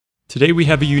Today we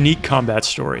have a unique combat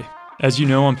story. As you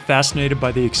know, I'm fascinated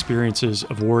by the experiences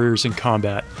of warriors in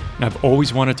combat, and I've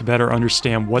always wanted to better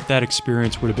understand what that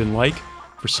experience would have been like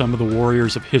for some of the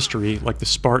warriors of history like the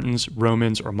Spartans,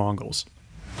 Romans, or Mongols.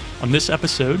 On this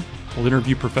episode, we'll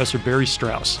interview Professor Barry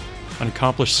Strauss, an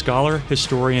accomplished scholar,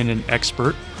 historian, and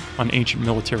expert on ancient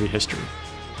military history.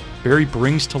 Barry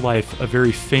brings to life a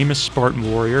very famous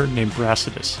Spartan warrior named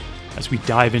Brasidas as we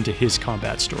dive into his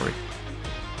combat story.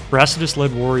 Brasidas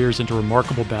led warriors into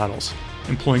remarkable battles,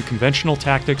 employing conventional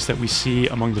tactics that we see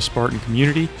among the Spartan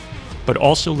community, but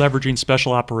also leveraging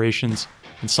special operations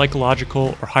and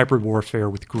psychological or hybrid warfare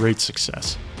with great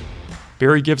success.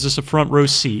 Barry gives us a front row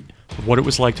seat of what it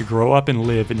was like to grow up and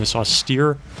live in this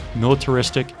austere,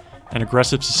 militaristic, and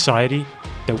aggressive society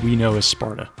that we know as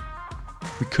Sparta.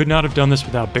 We could not have done this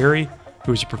without Barry,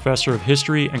 who is a professor of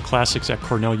history and classics at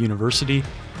Cornell University,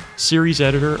 series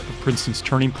editor of Princeton's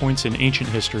Turning Points in Ancient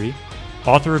History,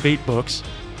 author of 8 books,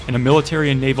 and a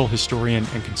military and naval historian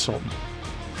and consultant.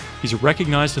 He's a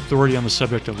recognized authority on the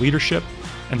subject of leadership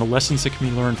and the lessons that can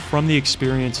be learned from the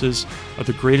experiences of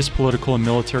the greatest political and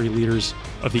military leaders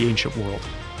of the ancient world.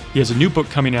 He has a new book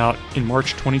coming out in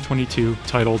March 2022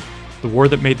 titled The War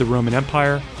That Made the Roman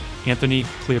Empire, Antony,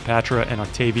 Cleopatra, and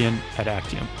Octavian at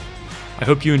Actium. I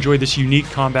hope you enjoy this unique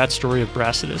combat story of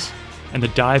Brasidas and the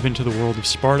dive into the world of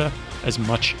Sparta as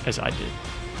much as I did.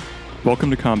 Welcome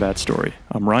to Combat Story.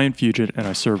 I'm Ryan Fugit, and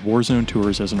I served Warzone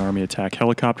tours as an Army attack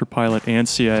helicopter pilot and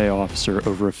CIA officer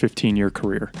over a 15-year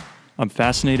career. I'm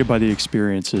fascinated by the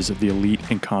experiences of the elite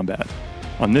in combat.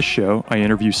 On this show, I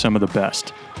interview some of the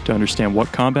best to understand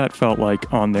what combat felt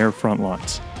like on their front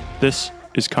lines. This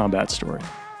is Combat Story.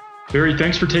 Barry,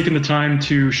 thanks for taking the time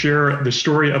to share the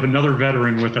story of another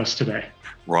veteran with us today.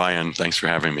 Ryan, thanks for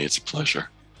having me. It's a pleasure.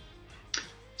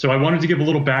 So I wanted to give a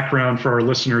little background for our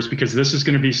listeners because this is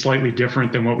going to be slightly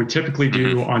different than what we typically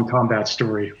do on Combat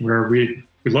Story, where we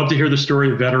love to hear the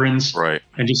story of veterans. Right.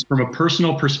 And just from a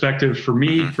personal perspective for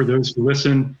me, for those who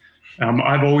listen,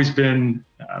 I've always been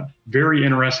very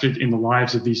interested in the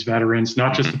lives of these veterans,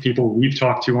 not just the people we've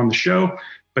talked to on the show,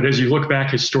 but as you look back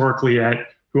historically at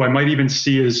who I might even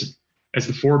see as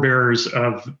the forebearers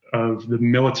of the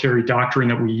military doctrine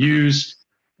that we use,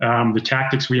 the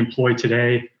tactics we employ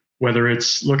today, whether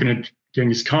it's looking at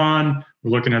Genghis Khan, we're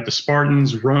looking at the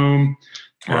Spartans, Rome,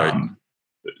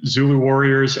 Zulu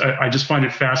warriors. I just find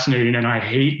it fascinating, and I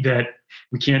hate that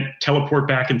we can't teleport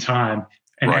back in time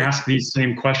and ask these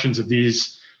same questions of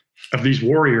these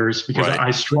warriors, because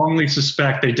I strongly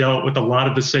suspect they dealt with a lot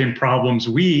of the same problems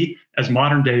we, as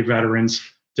modern day veterans,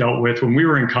 dealt with when we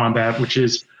were in combat, which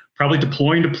is probably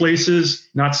deploying to places,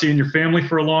 not seeing your family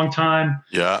for a long time,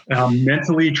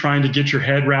 mentally trying to get your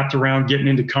head wrapped around getting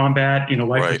into combat in a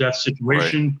life or death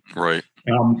situation,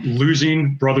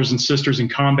 losing brothers and sisters in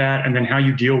combat, and then how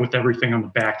you deal with everything on the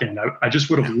back end. I just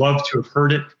would have loved to have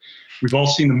heard it. We've all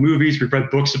seen the movies, we've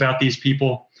read books about these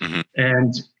people.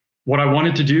 And what I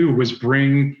wanted to do was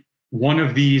bring one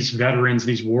of these veterans,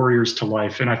 these warriors, to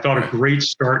life. And I thought a great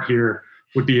start here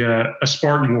would be a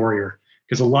Spartan warrior,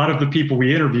 because a lot of the people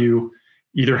we interview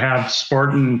either have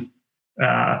Spartan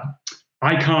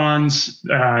icons,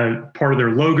 part of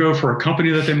their logo for a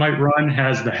company that they might run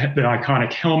has the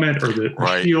iconic helmet or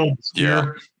the shield.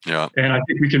 And I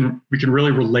think we can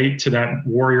really relate to that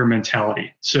warrior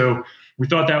mentality. So we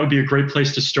thought that would be a great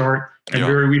place to start. And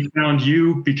Barry, we found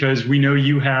you because we know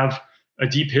you have a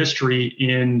deep history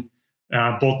in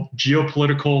both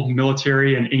geopolitical,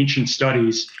 military, and ancient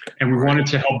studies, and we wanted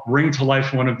to help bring to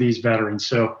life one of these veterans.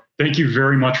 So thank you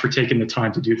very much for taking the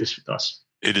time to do this with us.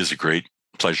 It is a great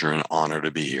pleasure and honor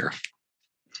to be here.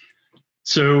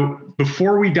 So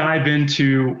before we dive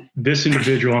into this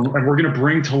individual, and we're going to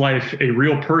bring to life a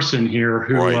real person here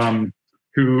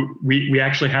who we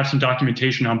actually have some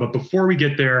documentation on. But before we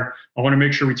get there, I want to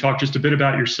make sure we talk just a bit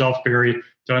about yourself, Barry,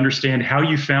 to understand how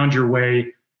you found your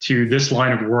way to this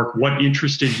line of work. What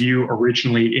interested you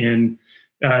originally in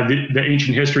the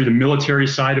ancient history, the military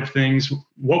side of things?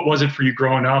 What was it for you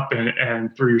growing up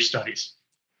and through your studies?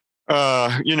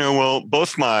 Well,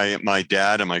 both my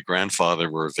dad and my grandfather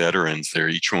were veterans.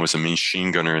 Each one was a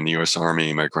machine gunner in the U.S.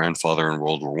 Army. My grandfather in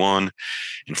World War I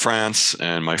in France,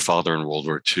 and my father in World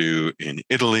War II in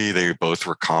Italy. They both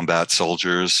were combat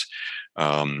soldiers.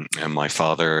 And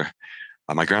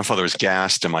my grandfather was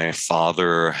gassed, and my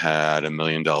father had $1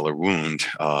 million wound,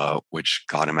 which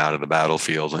got him out of the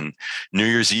battlefield on New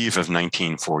Year's Eve of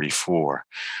 1944.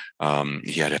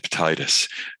 He had hepatitis.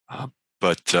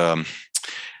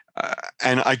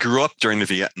 And I grew up during the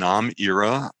Vietnam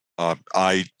era.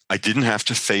 I didn't have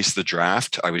to face the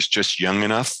draft. I was just young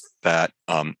enough that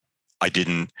I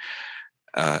didn't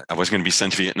I wasn't going to be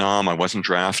sent to Vietnam. I wasn't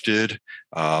drafted.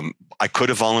 I could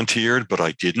have volunteered, but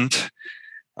I didn't,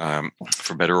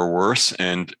 for better or worse.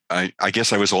 And I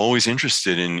guess I was always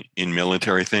interested in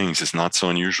military things. It's not so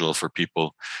unusual for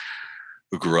people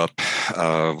who grew up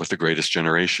with the greatest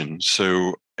generation.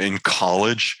 So in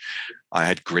college, I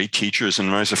had great teachers. And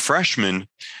when I was a freshman,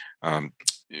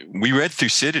 we read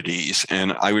Thucydides,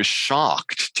 and I was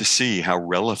shocked to see how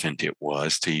relevant it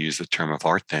was, to use the term of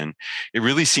art then. It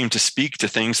really seemed to speak to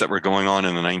things that were going on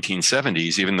in the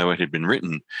 1970s, even though it had been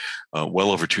written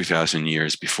well over 2,000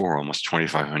 years before, almost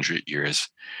 2,500 years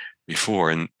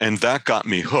before. And that got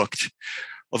me hooked.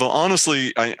 Although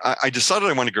honestly, I decided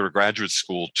I wanted to go to graduate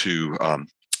school to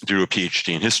do a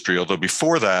PhD in history. Although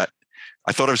before that,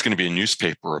 I thought I was going to be a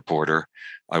newspaper reporter.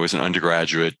 I was an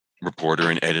undergraduate reporter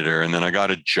and editor, and then I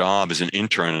got a job as an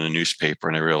intern in a newspaper,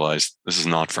 and I realized this is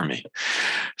not for me.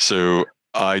 So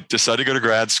I decided to go to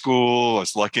grad school. I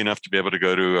was lucky enough to be able to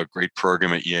go to a great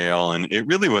program at Yale, and it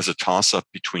really was a toss-up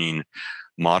between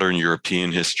modern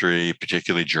European history,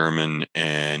 particularly German,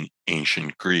 and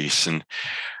ancient Greece. And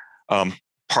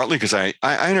partly because I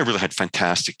really had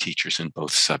fantastic teachers in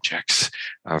both subjects.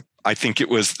 I think it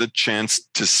was the chance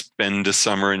to spend a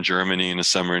summer in Germany and a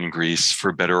summer in Greece,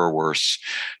 for better or worse.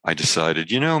 I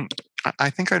decided, I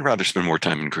think I'd rather spend more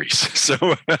time in Greece.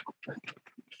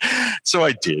 So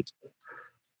I did.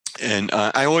 And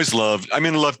I always loved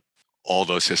all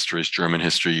those histories: German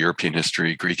history, European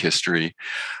history, Greek history,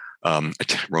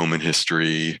 Roman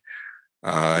history.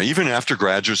 Even after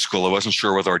graduate school, I wasn't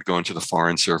sure whether I'd go into the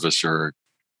Foreign Service or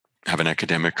have an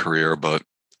academic career, but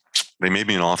they made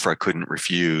me an offer I couldn't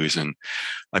refuse. And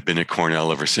I've been at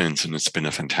Cornell ever since, and it's been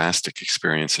a fantastic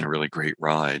experience and a really great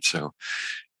ride. So it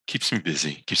keeps me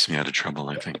busy, keeps me out of trouble,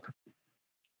 I think.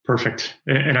 Perfect.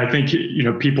 And I think,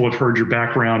 people have heard your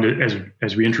background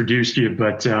as we introduced you,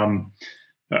 but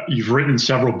you've written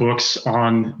several books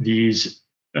on this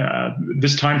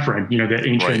time frame, the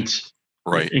ancient,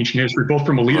 ancient history, both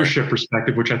from a leadership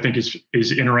perspective, which I think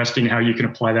is interesting how you can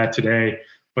apply that today,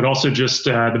 but also just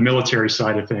the military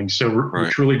side of things. So we're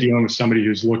truly dealing with somebody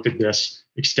who's looked at this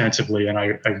extensively, and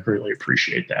I greatly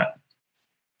appreciate that.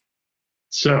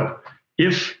 So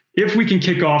if we can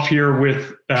kick off here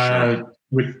with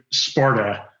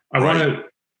Sparta, I want to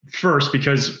first,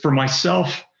 because for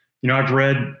myself, I've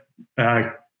read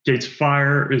Gates of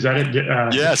Fire. Is that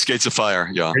it? Yes, Gates of Fire.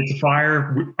 Yeah. Gates of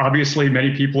Fire. Obviously,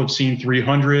 many people have seen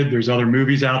 300. There's other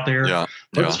movies out there. Yeah.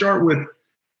 Let's start with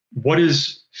what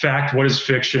is fact, what is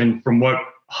fiction, from what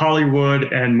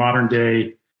Hollywood and modern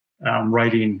day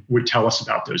writing would tell us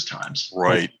about those times.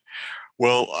 Right.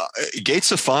 Well,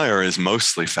 Gates of Fire is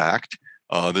mostly fact.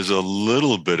 There's a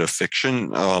little bit of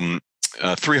fiction.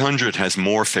 300 has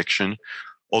more fiction,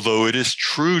 although it is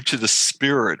true to the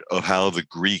spirit of how the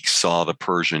Greeks saw the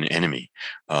Persian enemy.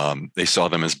 They saw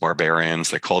them as barbarians.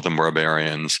 They called them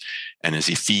barbarians, and as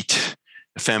effete,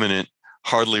 effeminate,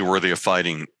 hardly worthy of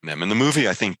fighting them. And the movie,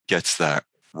 I think, gets that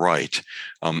right.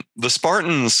 The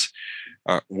Spartans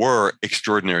were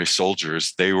extraordinary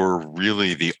soldiers. They were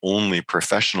really the only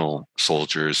professional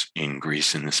soldiers in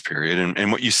Greece in this period.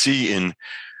 And what you see in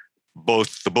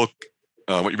both the book,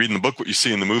 what you read in the book, what you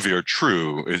see in the movie are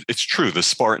true. It's true. The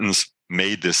Spartans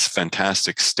made this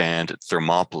fantastic stand at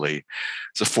Thermopylae.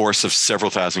 It's a force of several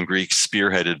thousand Greeks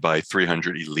spearheaded by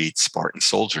 300 elite Spartan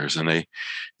soldiers. And they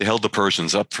held the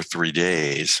Persians up for 3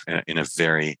 days in a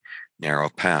very narrow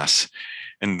pass.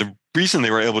 And the reason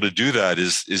they were able to do that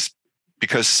is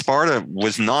because Sparta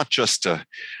was not just a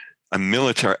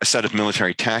set of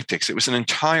military tactics. It was an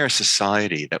entire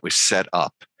society that was set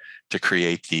up to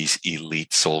create these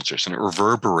elite soldiers, and it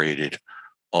reverberated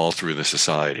all through the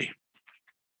society.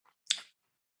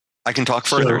 I can talk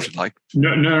further if you'd like.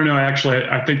 No. Actually,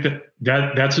 I think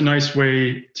that's a nice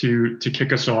way to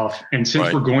kick us off. And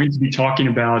since we're going to be talking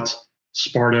about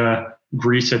Sparta,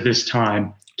 Greece at this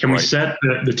time, can we set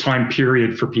the time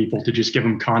period for people to just give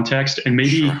them context? And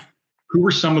maybe who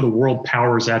were some of the world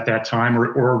powers at that time,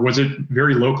 or was it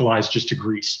very localized just to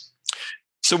Greece?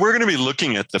 So we're going to be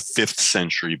looking at the 5th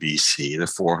century BC, the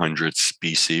 400s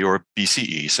BC, or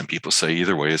BCE. Some people say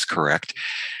either way is correct.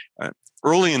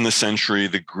 Early in the century,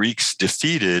 the Greeks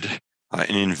defeated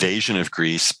an invasion of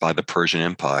Greece by the Persian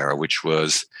Empire, which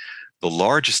was the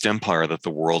largest empire that the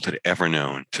world had ever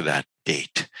known to that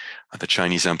date. The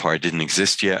Chinese Empire didn't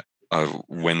exist yet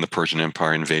when the Persian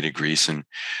Empire invaded Greece in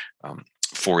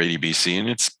 480 BC,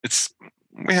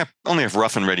 and we only have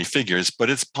rough and ready figures, but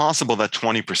it's possible that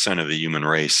 20% of the human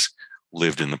race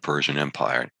lived in the Persian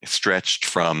Empire. It stretched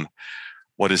from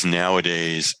what is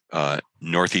nowadays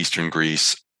northeastern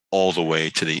Greece all the way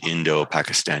to the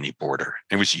Indo-Pakistani border.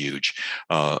 It was huge.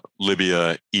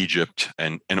 Libya, Egypt,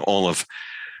 and all of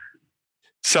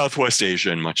Southwest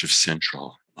Asia and much of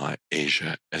Central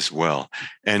Asia as well.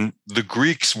 And the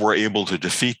Greeks were able to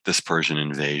defeat this Persian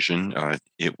invasion.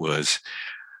 It was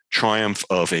triumph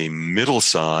of a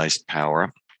middle-sized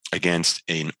power against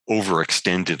an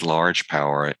overextended large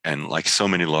power. And like so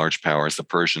many large powers, the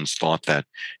Persians thought that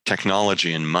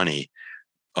technology and money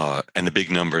and the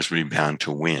big numbers would be bound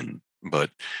to win. But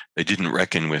they didn't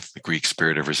reckon with the Greek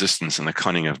spirit of resistance and the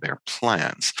cunning of their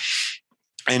plans.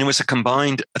 And it was a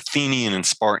combined Athenian and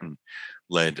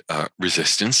Spartan-led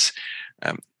resistance.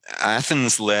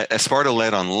 Sparta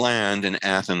led on land and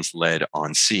Athens led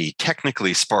on sea.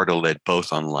 Technically, Sparta led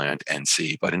both on land and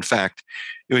sea, but in fact,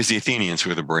 it was the Athenians who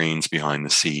were the brains behind the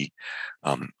sea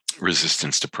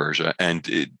resistance to Persia. And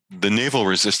the naval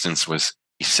resistance was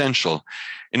essential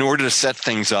in order to set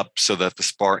things up so that the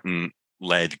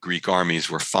Spartan-led Greek armies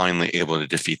were finally able to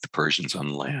defeat the Persians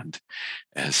on land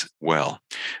as well.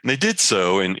 And they did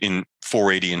so in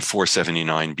 480 and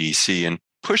 479 BC and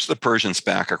pushed the Persians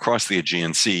back across the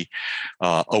Aegean Sea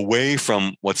away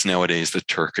from what's nowadays the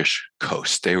Turkish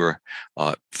coast. They were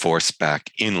forced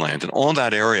back inland, and all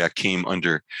that area came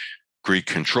under Greek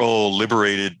control,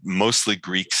 liberated mostly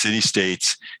Greek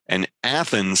city-states, and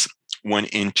Athens went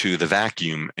into the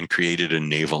vacuum and created a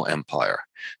naval empire.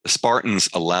 The Spartans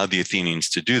allowed the Athenians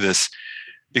to do this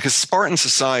because Spartan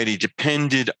society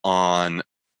depended on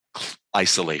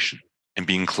isolation and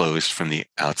being closed from the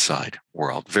outside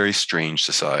world. Very strange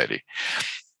society.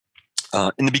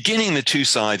 In the beginning, the two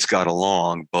sides got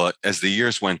along, but as the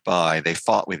years went by, they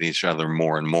fought with each other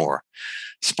more and more.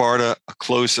 Sparta, a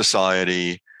closed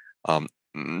society.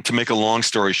 To make a long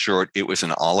story short, it was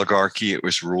an oligarchy. It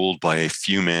was ruled by a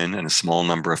few men and a small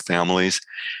number of families.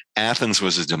 Athens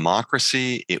was a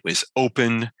democracy. It was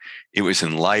open. It was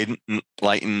enlightened.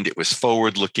 It was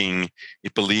forward-looking.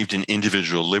 It believed in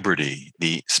individual liberty.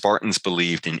 The Spartans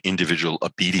believed in individual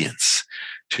obedience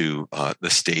to the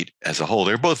state as a whole.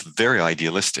 They're both very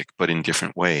idealistic, but in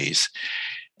different ways.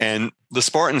 And the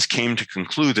Spartans came to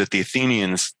conclude that the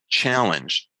Athenians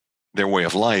challenged their way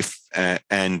of life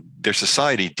and their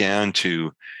society down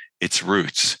to its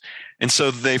roots. And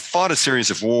so they fought a series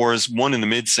of wars, one in the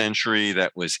mid-century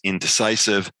that was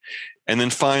indecisive, and then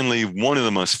finally one of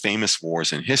the most famous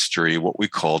wars in history, what we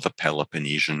call the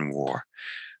Peloponnesian War,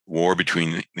 war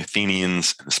between the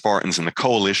Athenians and the Spartans and the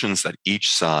coalitions that each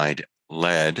side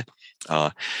led.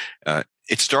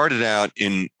 It started out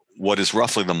in what is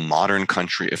roughly the modern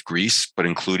country of Greece, but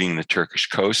including the Turkish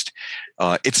coast.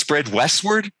 It spread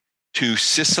westward to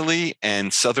Sicily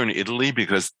and southern Italy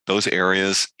because those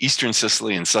areas, eastern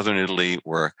Sicily and southern Italy,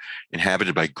 were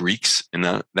inhabited by Greeks in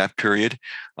that period.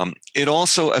 It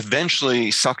also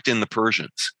eventually sucked in the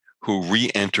Persians, who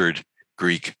re-entered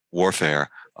Greek warfare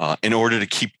in order to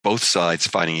keep both sides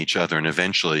fighting each other and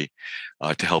eventually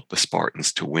to help the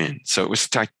Spartans to win. So it was a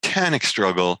titanic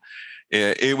struggle.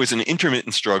 It was an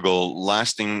intermittent struggle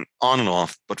lasting on and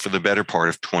off, but for the better part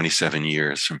of 27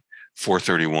 years, from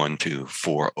 431 to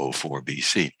 404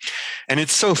 BC. And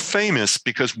it's so famous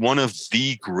because one of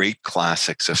the great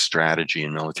classics of strategy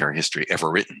and military history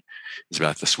ever written is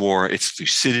about this war. It's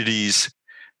Thucydides,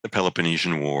 the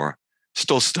Peloponnesian War,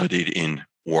 still studied in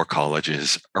war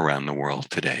colleges around the world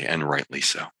today, and rightly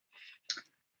so.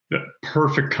 The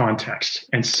perfect context.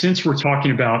 And since we're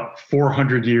talking about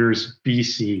 400 years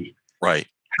BC, right?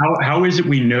 How is it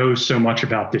we know so much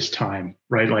about this time,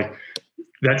 right? Like,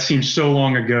 that seems so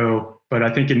long ago, but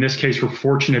I think in this case, we're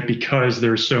fortunate because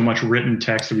there's so much written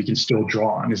text that we can still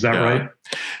draw on. Is that right?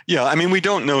 Yeah. I mean, we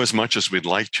don't know as much as we'd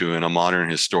like to, and a modern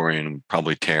historian would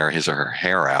probably tear his or her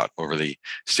hair out over the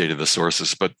state of the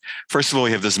sources. But first of all,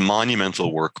 we have this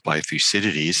monumental work by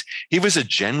Thucydides. He was a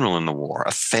general in the war,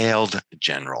 a failed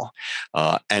general.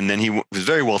 And then he was a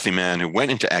very wealthy man who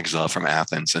went into exile from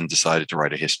Athens and decided to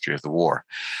write a history of the war.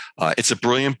 It's a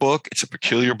brilliant book. It's a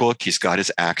peculiar book. He's got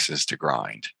his axes to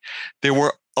grind. There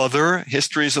were other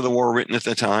histories of the war written at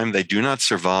the time. They do not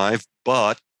survive,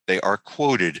 but they are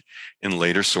quoted in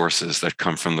later sources that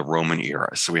come from the Roman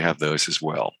era. So we have those as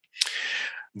well.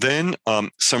 Then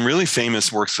some really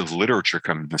famous works of literature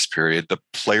come in this period. The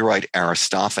playwright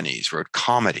Aristophanes wrote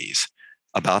comedies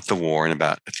about the war and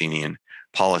about Athenian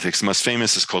politics. The most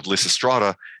famous is called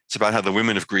Lysistrata. It's about how the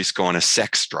women of Greece go on a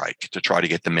sex strike to try to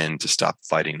get the men to stop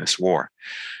fighting this war.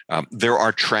 There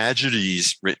are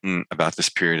tragedies written about this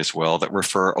period as well that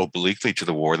refer obliquely to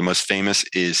the war. The most famous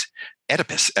is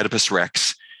Oedipus. Oedipus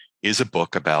Rex is a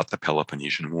book about the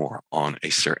Peloponnesian War on a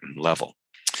certain level.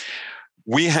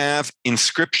 We have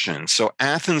inscriptions. So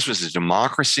Athens was a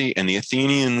democracy, and the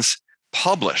Athenians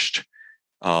published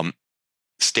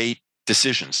state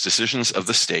decisions of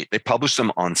the state. They published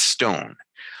them on stone.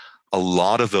 A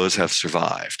lot of those have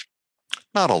survived.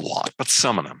 Not a lot, but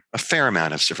some of them, a fair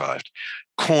amount have survived.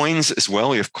 Coins as well.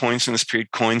 We have coins from this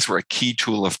period. Coins were a key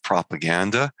tool of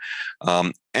propaganda.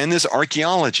 And there's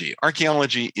archaeology.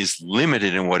 Archaeology is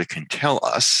limited in what it can tell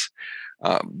us,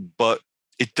 but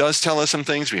it does tell us some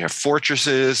things. We have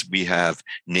fortresses. We have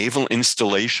naval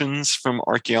installations from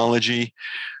archaeology.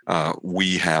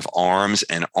 We have arms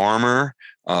and armor.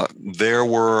 There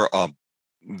were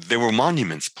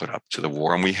monuments put up to the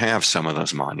war, and we have some of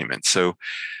those monuments. So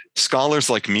scholars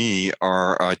like me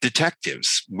are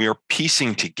detectives. We are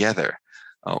piecing together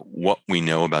what we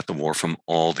know about the war from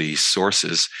all these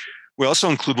sources. We also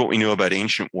include what we know about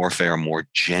ancient warfare more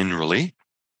generally,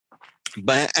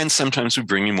 and sometimes we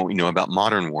bring in what we know about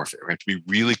modern warfare. We have to be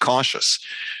really cautious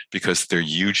because there are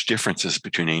huge differences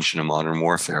between ancient and modern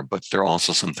warfare, but there are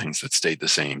also some things that stayed the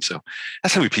same. So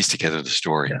that's how we piece together the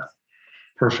story. Yeah.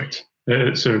 Perfect.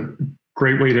 So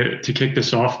great way to kick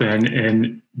this off then.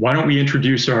 And why don't we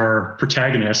introduce our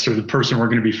protagonist, or the person we're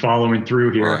going to be following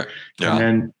through here. Right. Yeah. And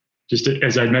then, just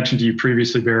as I mentioned to you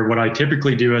previously, Barry, what I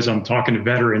typically do as I'm talking to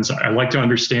veterans, I like to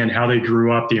understand how they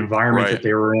grew up, the environment that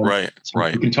they were in. Right.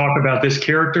 We can talk about this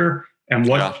character and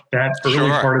what that early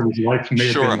part of his life may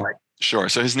have been like. Sure.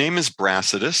 So his name is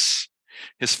Brasidas.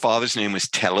 His father's name was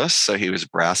Tellus. So he was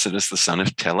Brasidas, the son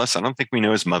of Tellus. I don't think we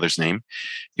know his mother's name.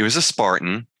 He was a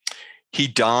Spartan. He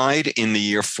died in the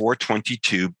year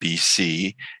 422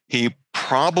 BC. He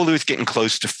probably was getting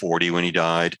close to 40 when he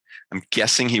died. I'm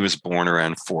guessing he was born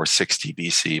around 460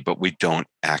 BC, but we don't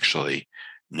actually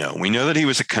know. We know that he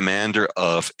was a commander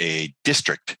of a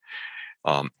district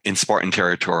in Spartan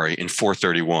territory in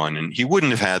 431, and he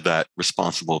wouldn't have had that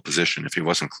responsible position if he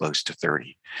wasn't close to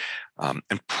 30.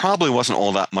 And probably wasn't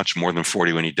all that much more than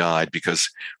 40 when he died, because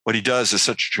what he does is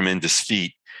such a tremendous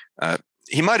feat.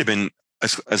 He might have been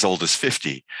as old as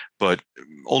 50, but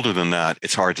older than that,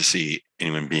 it's hard to see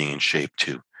anyone being in shape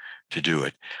to do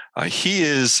it. He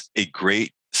is a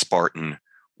great Spartan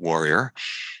warrior.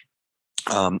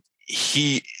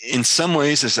 He, in some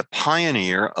ways, is a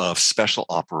pioneer of special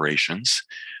operations,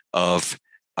 of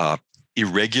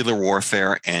irregular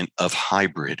warfare, and of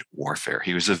hybrid warfare.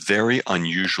 He was a very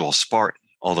unusual Spartan,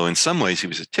 although in some ways he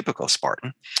was a typical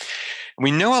Spartan.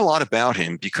 We know a lot about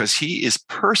him because he is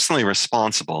personally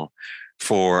responsible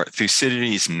for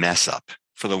Thucydides' mess up,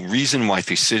 for the reason why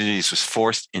Thucydides was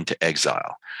forced into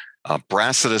exile.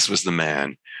 Brasidas was the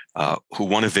man who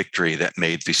won a victory that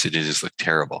made Thucydides look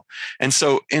terrible. And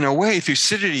so, in a way,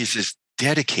 Thucydides is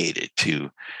dedicated to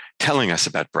telling us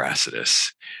about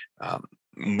Brasidas.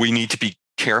 We need to be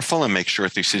careful and make sure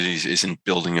Thucydides isn't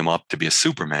building him up to be a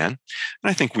Superman. And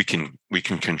I think we can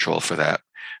control for that.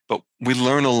 But we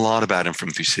learn a lot about him from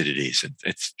Thucydides.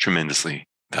 It's tremendously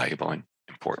valuable and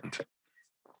important.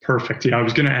 Perfect. Yeah, I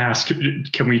was going to ask,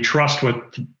 can we trust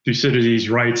what Thucydides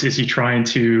writes? Is he trying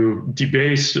to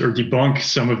debase or debunk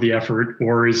some of the effort,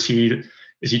 or is he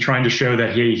trying to show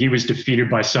that he was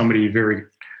defeated by somebody very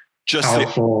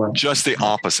powerful? Just the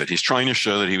opposite. He's trying to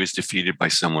show that he was defeated by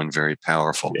someone very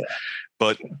powerful. Yeah.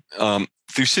 But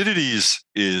Thucydides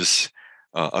is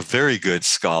a very good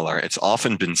scholar. It's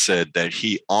often been said that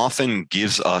he often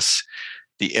gives us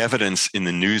the evidence in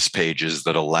the news pages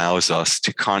that allows us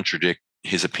to contradict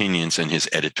his opinions in his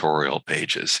editorial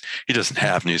pages. He doesn't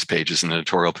have news pages and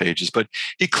editorial pages, but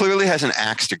he clearly has an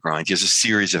axe to grind. He has a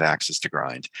series of axes to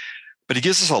grind. But he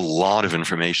gives us a lot of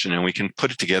information, and we can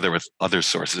put it together with other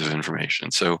sources of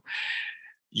information. So,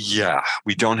 yeah,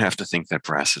 we don't have to think that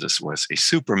Brasidas was a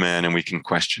Superman, and we can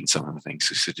question some of the things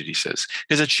Thucydides says.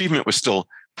 His achievement was still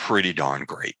pretty darn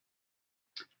great.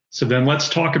 So then let's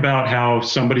talk about how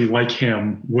somebody like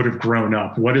him would have grown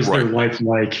up. What is their life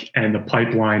like, and the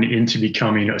pipeline into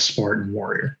becoming a Spartan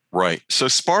warrior? Right. So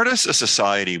Sparta's a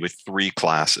society with three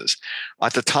classes.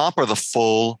 At the top are the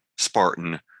full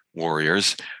Spartan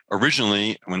warriors.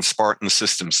 Originally, when Spartan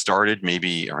system started,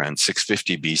 maybe around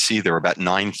 650 BC, there were about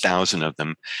 9,000 of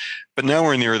them. But now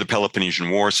we're near the Peloponnesian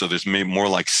War, so there's maybe more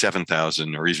like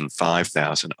 7,000 or even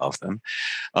 5,000 of them.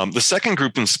 The second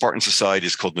group in Spartan society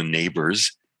is called the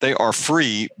neighbors. They are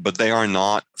free, but they are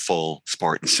not full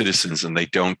Spartan citizens, and they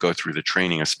don't go through the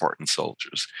training of Spartan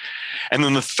soldiers. And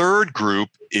then the third group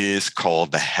is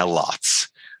called the helots,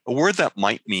 a word that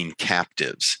might mean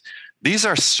captives. These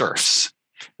are serfs.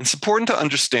 It's important to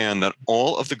understand that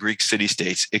all of the Greek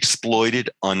city-states exploited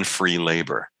unfree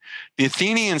labor. The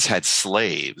Athenians had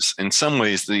slaves. In some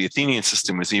ways, the Athenian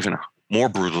system was even more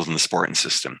brutal than the Spartan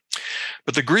system.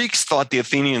 But the Greeks thought the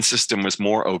Athenian system was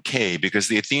more okay because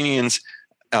the Athenians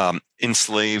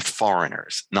enslaved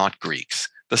foreigners, not Greeks.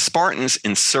 the Spartans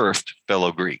enserfed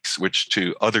fellow Greeks, which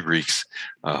to other Greeks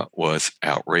was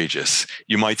outrageous.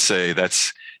 You might say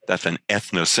that's an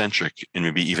ethnocentric and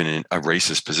maybe even a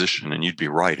racist position, and you'd be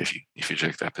right if you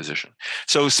took that position.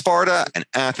 So Sparta and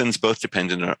Athens both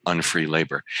depended on unfree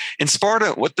labor. In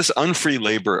Sparta, what this unfree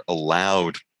labor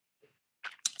allowed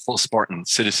full Spartan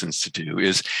citizens to do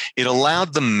is it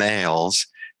allowed the males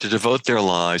to devote their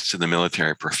lives to the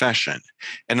military profession.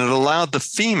 And it allowed the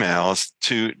females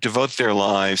to devote their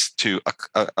lives to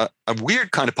a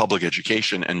weird kind of public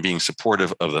education and being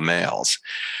supportive of the males.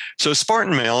 So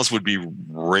Spartan males would be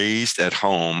raised at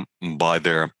home by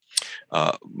their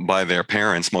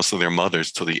parents, mostly their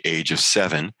mothers, till the age of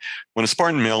 7. When a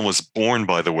Spartan male was born,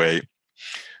 by the way,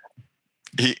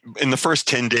 in the first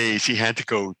 10 days, he had to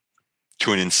go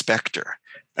to an inspector.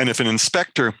 And if an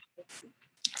inspector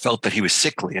felt that he was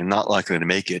sickly and not likely to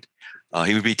make it,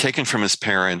 he would be taken from his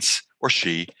parents, or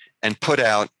she, and put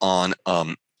out on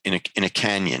in a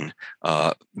canyon,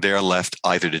 there left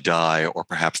either to die or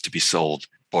perhaps to be sold,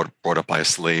 brought up by a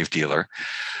slave dealer.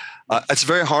 It's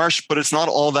very harsh, but it's not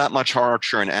all that much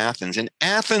harsher in Athens. In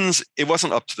Athens, it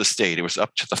wasn't up to the state; it was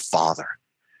up to the father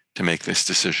to make this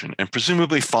decision. And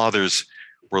presumably, fathers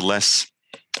were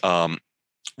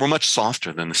were much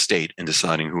softer than the state in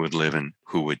deciding who would live and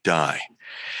who would die.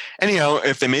 Anyhow,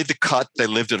 if they made the cut, they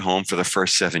lived at home for the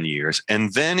first 7 years.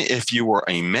 And then if you were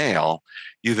a male,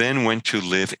 you then went to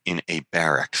live in a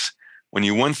barracks. When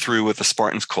you went through what the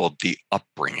Spartans called the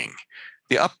upbringing.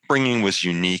 The upbringing was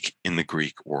unique in the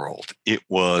Greek world. It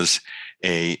was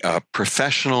a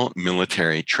professional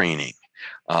military training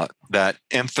that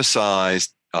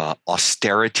emphasized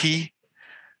austerity,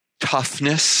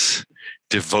 toughness,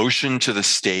 devotion to the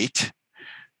state,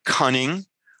 cunning.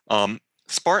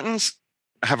 Spartans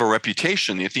have a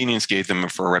reputation. The Athenians gave them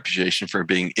a reputation for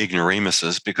being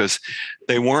ignoramuses because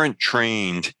they weren't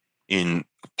trained in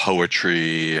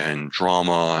poetry and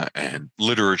drama and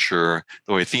literature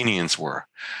the way Athenians were.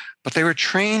 But they were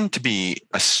trained to be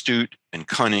astute and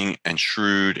cunning and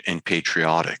shrewd and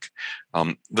patriotic.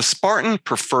 The Spartan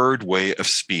preferred way of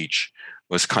speech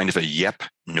was kind of a yep,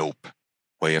 nope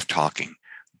way of talking.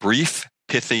 Brief,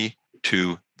 pithy,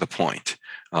 to the point.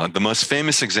 The most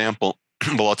famous example,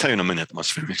 well, I'll tell you in a minute the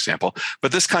most famous example,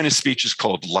 but this kind of speech is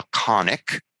called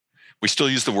laconic. We still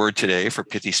use the word today for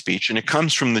pithy speech, and it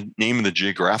comes from the name of the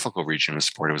geographical region where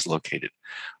Sparta was located,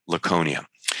 Laconia.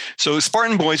 So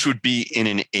Spartan boys would be in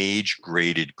an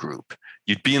age-graded group.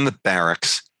 You'd be in the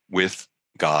barracks with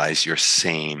guys your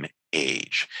same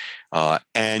age.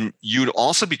 And you'd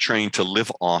also be trained to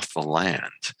live off the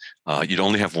land. You'd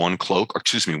only have one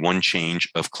change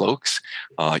of cloaks.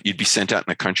 You'd be sent out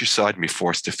in the countryside and be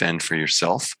forced to fend for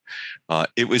yourself.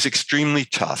 It was extremely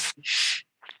tough.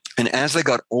 And as they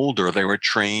got older, they were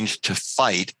trained to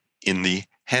fight in the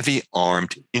heavy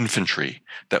armed infantry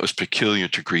that was peculiar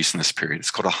to Greece in this period.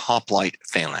 It's called a hoplite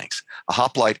phalanx. A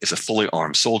hoplite is a fully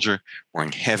armed soldier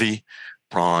wearing heavy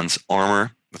bronze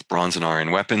armor with bronze and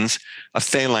iron weapons. A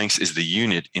phalanx is the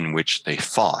unit in which they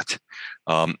fought.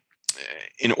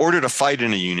 In order to fight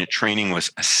in a unit, training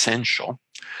was essential.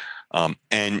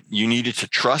 And you needed to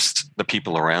trust the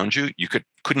people around you. You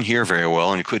couldn't hear very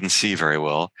well and you couldn't see very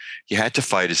well. You had to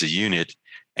fight as a unit,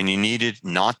 and you needed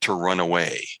not to run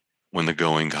away when the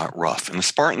going got rough. And the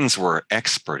Spartans were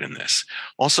expert in this,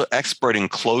 also expert in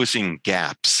closing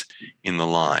gaps in the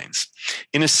lines.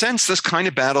 In a sense, this kind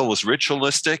of battle was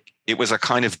ritualistic. It was a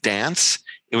kind of dance.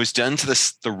 It was done to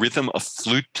the rhythm of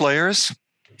flute players.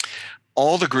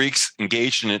 All the Greeks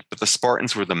engaged in it, but the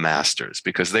Spartans were the masters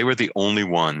because they were the only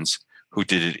ones who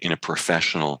did it in a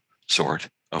professional sort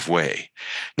of way.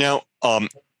 Now,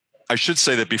 I should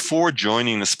say that before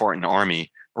joining the Spartan army,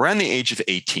 around the age of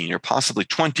 18 or possibly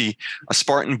 20, a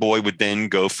Spartan boy would then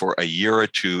go for a year or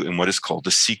two in what is called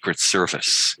the Secret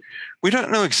Service. We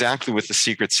don't know exactly what the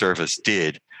Secret Service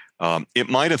did. It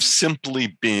might have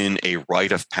simply been a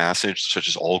rite of passage, such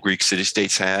as all Greek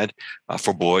city-states had,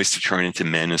 for boys to turn into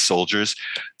men as soldiers.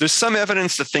 There's some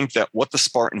evidence to think that what the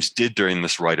Spartans did during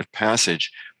this rite of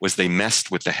passage was they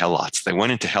messed with the Helots. They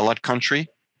went into Helot country,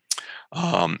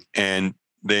 and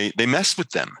they messed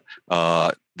with them.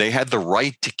 They had the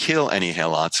right to kill any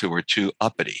Helots who were too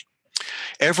uppity.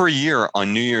 Every year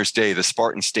on New Year's Day, the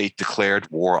Spartan state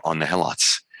declared war on the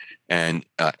Helots. And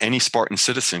any Spartan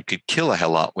citizen could kill a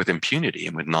Helot with impunity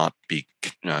and would not be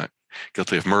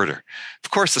guilty of murder.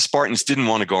 Of course, the Spartans didn't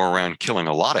want to go around killing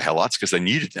a lot of Helots because they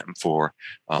needed them for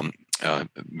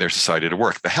their society to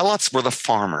work. The Helots were the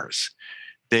farmers.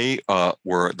 They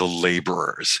were the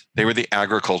laborers. They were the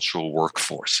agricultural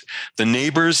workforce. The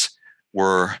neighbors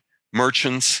were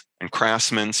merchants and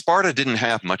craftsmen. Sparta didn't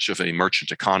have much of a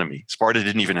merchant economy. Sparta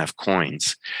didn't even have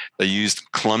coins. They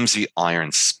used clumsy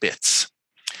iron spits.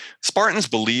 Spartans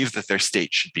believed that their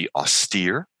state should be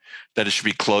austere, that it should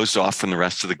be closed off from the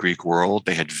rest of the Greek world.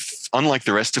 They had, unlike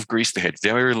the rest of Greece, they had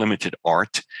very limited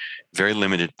art, very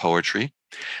limited poetry.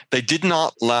 They did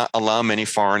not allow many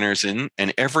foreigners in,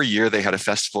 and every year they had a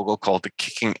festival called the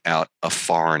Kicking Out of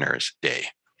Foreigners Day,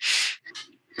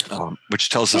 which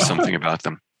tells us something about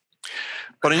them.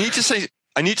 But I need to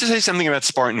say something about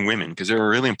Spartan women, because they're a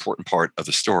really important part of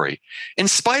the story. In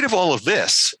spite of all of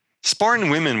this, Spartan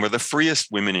women were the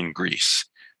freest women in Greece.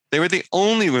 They were the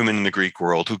only women in the Greek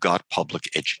world who got public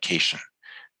education.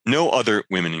 No other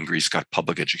women in Greece got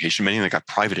public education. Many of them got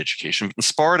private education. In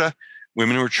Sparta,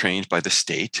 women were trained by the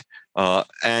state,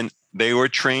 and they were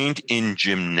trained in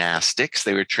gymnastics.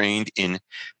 They were trained in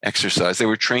exercise. They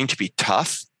were trained to be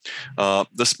tough.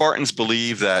 The Spartans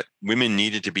believed that women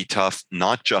needed to be tough,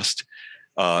 not just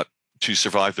to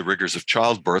survive the rigors of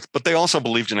childbirth, but they also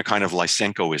believed in a kind of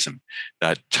Lysenkoism,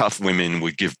 that tough women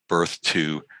would give birth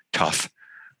to tough,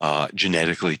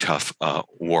 genetically tough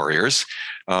warriors.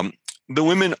 The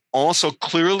women also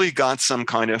clearly got some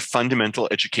kind of fundamental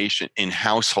education in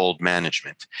household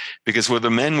management, because where the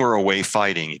men were away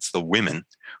fighting, it's the women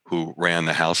who ran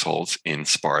the households in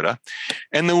Sparta.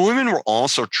 And the women were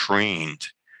also trained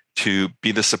to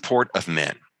be the support of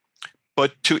men,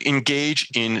 but to engage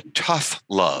in tough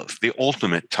love, the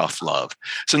ultimate tough love.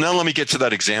 So now let me get to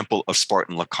that example of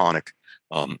Spartan laconic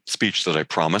speech that I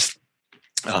promised.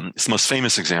 It's the most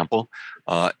famous example.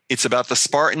 It's about the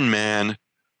Spartan man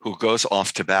who goes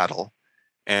off to battle,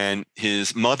 and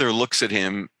his mother looks at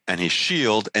him and his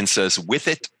shield and says, "With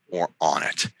it or on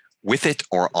it? With it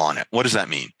or on it?" What does that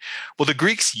mean? Well, the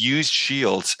Greeks used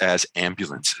shields as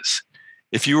ambulances.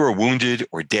 If you were wounded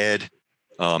or dead,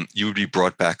 you would be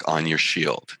brought back on your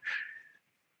shield.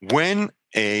 When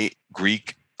a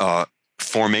Greek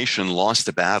formation lost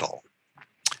a battle,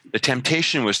 the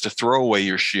temptation was to throw away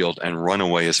your shield and run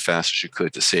away as fast as you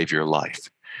could to save your life.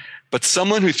 But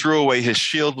someone who threw away his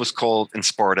shield was called in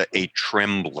Sparta a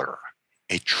trembler,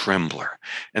 a trembler.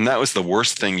 And that was the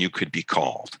worst thing you could be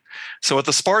called. So what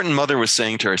the Spartan mother was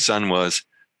saying to her son was,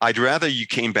 "I'd rather you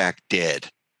came back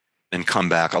dead than come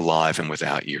back alive and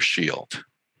without your shield."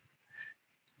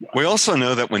 We also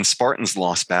know that when Spartans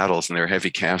lost battles and there were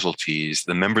heavy casualties,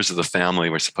 the members of the family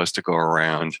were supposed to go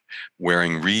around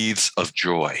wearing wreaths of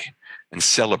joy and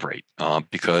celebrate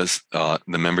because the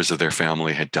members of their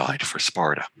family had died for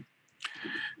Sparta.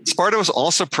 Sparta was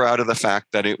also proud of the fact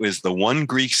that it was the one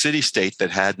Greek city-state that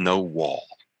had no wall.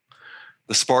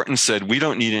 The Spartans said, "We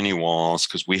don't need any walls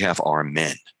because we have our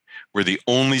men. We're the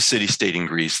only city-state in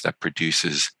Greece that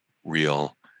produces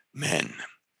real men."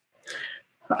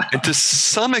 And to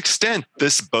some extent,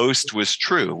 this boast was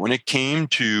true. When it came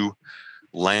to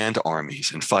land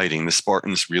armies and fighting, the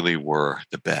Spartans really were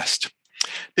the best.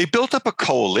 They built up a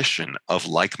coalition of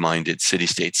like-minded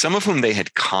city-states, some of whom they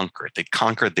had conquered. They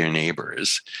conquered their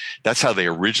neighbors. That's how they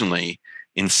originally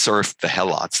enserfed the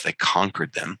Helots. They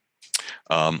conquered them.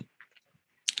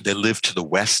 They lived to the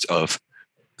west of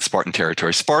Spartan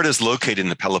territory. Sparta is located in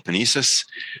the Peloponnesus,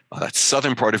 that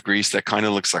southern part of Greece that kind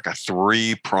of looks like a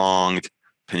three-pronged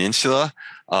peninsula.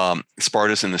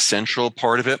 Sparta's in the central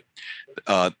part of it.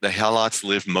 The Helots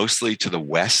live mostly to the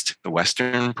west, the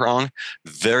western prong,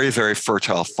 very, very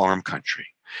fertile farm country.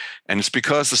 And it's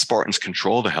because the Spartans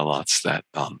control the Helots that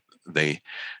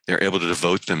they're able to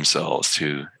devote themselves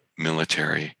to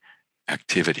military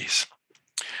activities.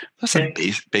 That's a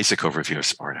basic overview of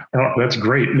Sparta. Oh, that's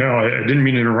great. No, I didn't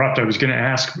mean to interrupt. I was going to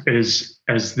ask,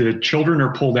 as the children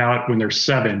are pulled out when they're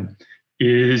 7,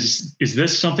 is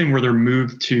this something where they're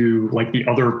moved to like the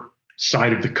other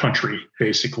side of the country,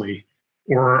 basically?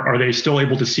 Or are they still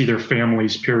able to see their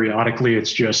families periodically?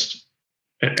 It's just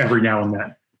every now and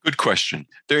then. Good question.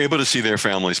 They're able to see their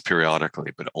families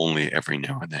periodically, but only every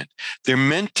now and then. They're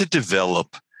meant to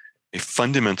develop a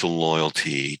fundamental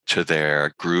loyalty to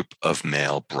their group of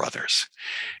male brothers.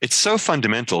 It's so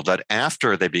fundamental that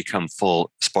after they become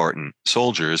full Spartan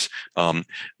soldiers,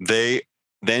 they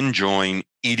then join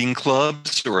eating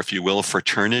clubs, or if you will,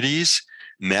 fraternities,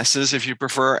 messes, if you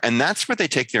prefer, and that's where they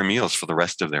take their meals for the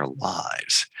rest of their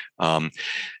lives.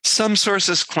 Some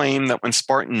sources claim that when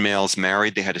Spartan males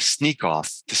married, they had to sneak off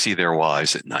to see their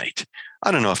wives at night.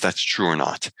 I don't know if that's true or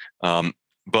not,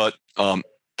 but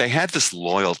they had this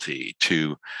loyalty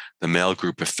to the male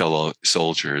group of fellow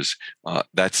soldiers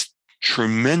that's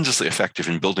tremendously effective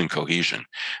in building cohesion.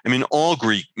 I mean, all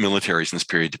Greek militaries in this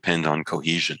period depend on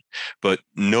cohesion, but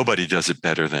nobody does it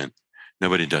better than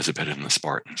the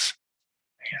Spartans.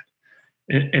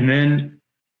 And then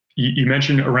you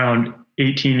mentioned around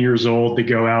 18 years old to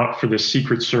go out for the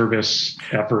Secret Service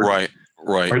effort. Right,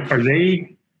 right. Are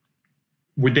they,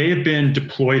 would they have been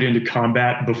deployed into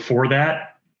combat before that?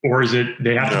 Or is it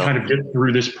they have to kind of get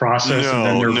through this process and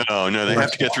then they're... No, they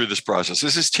have to get through this process.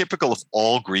 This is typical of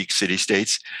all Greek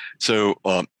city-states. So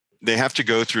they have to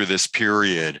go through this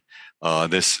period,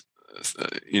 this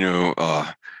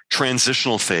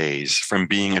transitional phase from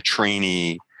being a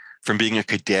trainee, from being a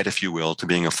cadet, if you will, to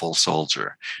being a full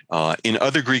soldier. In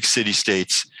other Greek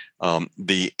city-states,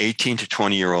 the 18 to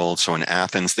 20-year-olds, so in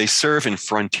Athens, they serve in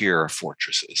frontier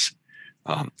fortresses.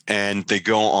 And they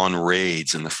go on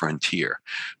raids in the frontier,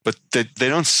 but they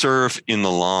don't serve in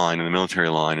the military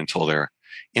line until they're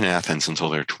in Athens until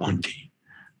they're 20.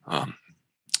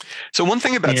 So one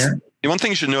thing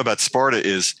you should know about Sparta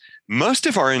is most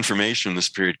of our information in this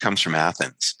period comes from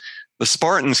Athens. The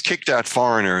Spartans kicked out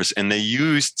foreigners and they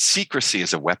used secrecy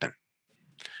as a weapon.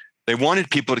 They wanted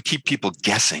people to keep people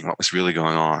guessing what was really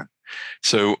going on.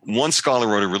 So one scholar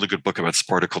wrote a really good book about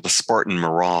Sparta called The Spartan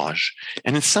Mirage.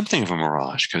 And it's something of a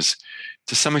mirage because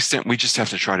to some extent, we just have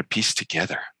to try to piece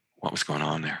together what was going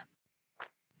on there.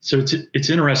 So it's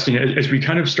interesting as we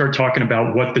kind of start talking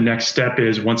about what the next step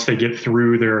is once they get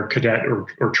through their cadet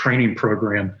or training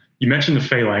program. You mentioned the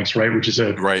phalanx, right? Which is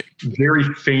a very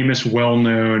famous,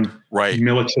 well-known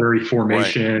military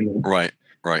formation. Right.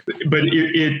 But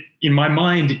it in my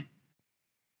mind,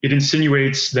 it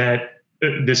insinuates that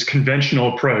this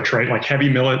conventional approach, right? Like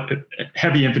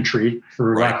heavy infantry,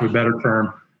 for lack of a better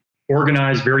term,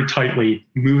 organized very tightly,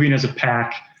 moving as a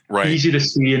pack, easy to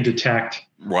see and detect.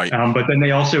 But then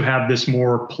they also have this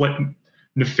more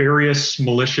nefarious,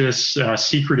 malicious,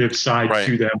 secretive side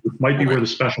to them, which might be where the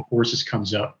special forces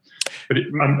comes up. But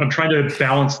I'm trying to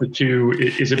balance the two.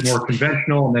 Is it more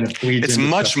conventional, and then it bleeds? It's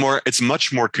much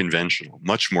more conventional.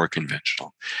 Much more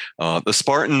conventional. The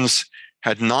Spartans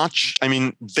had not.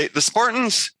 The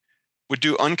Spartans would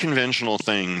do unconventional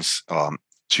things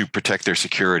to protect their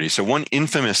security. So one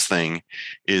infamous thing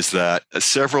is that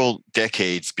several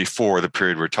decades before the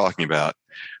period we're talking about,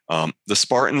 the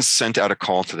Spartans sent out a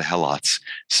call to the Helots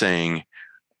saying,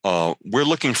 "We're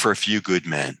looking for a few good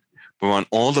men. We want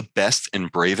all the best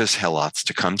and bravest Helots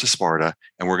to come to Sparta,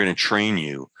 and we're going to train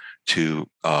you to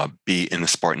be in the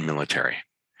Spartan military."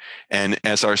 And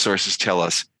as our sources tell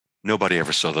us, nobody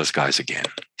ever saw those guys again.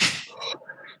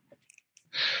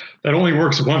 That only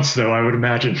works once, though, I would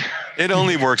imagine. It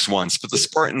only works once, but the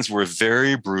Spartans were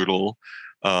very brutal.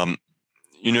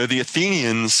 The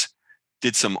Athenians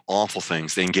did some awful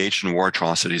things. They engaged in war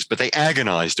atrocities, but they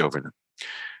agonized over them.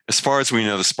 As far as we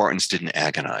know, the Spartans didn't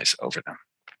agonize over them.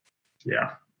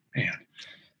 Yeah, man.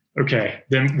 Okay,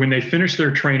 then when they finish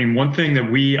their training, one thing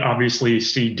that we obviously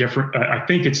see different, I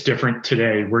think it's different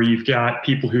today, where you've got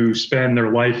people who spend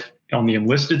their life on the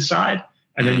enlisted side,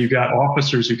 and then you've got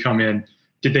officers who come in.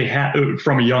 Did they have,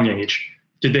 from a young age,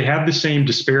 did they have the same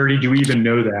disparity? Do we even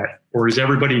know that? Or does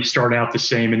everybody start out the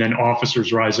same and then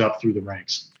officers rise up through the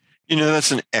ranks?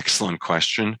 That's an excellent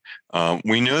question.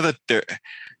 We know that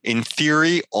in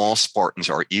theory, all Spartans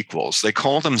are equals. They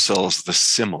call themselves the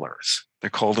similars.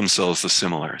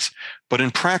 But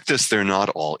in practice, they're not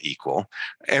all equal.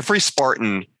 Every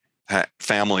Spartan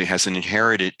family has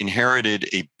inherited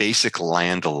a basic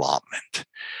land allotment.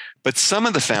 But some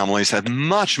of the families had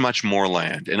much, much more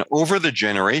land. And over the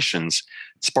generations,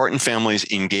 Spartan families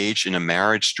engaged in a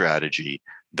marriage strategy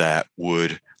that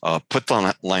would put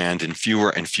the land in fewer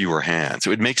and fewer hands. It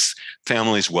would make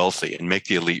families wealthy and make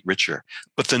the elite richer.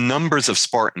 But the numbers of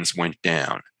Spartans went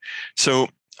down. So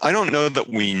I don't know that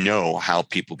we know how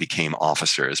people became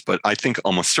officers, but I think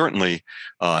almost certainly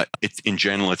in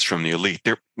general, it's from the elite.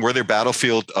 Were there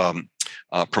battlefield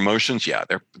promotions? Yeah,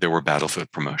 there were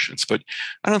battlefield promotions. But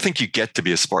I don't think you get to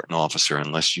be a Spartan officer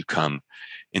unless you come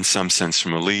in some sense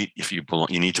from elite. If you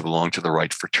need to belong to the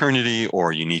right fraternity,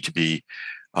 or you need to be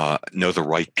know the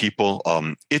right people.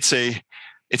 It's a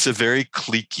very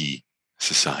cliquey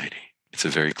society.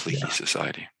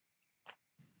 Society.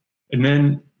 And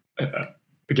then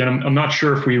again, I'm not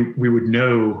sure if we would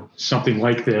know something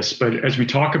like this, but as we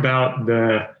talk about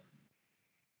the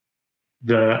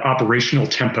operational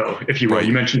tempo, if you will,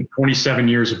 you mentioned 27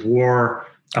 years of war.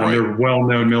 They're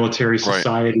well-known military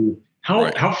society.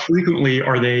 How frequently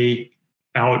are they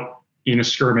out in a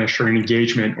skirmish or an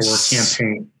engagement or a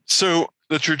campaign? So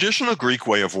the traditional Greek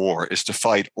way of war is to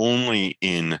fight only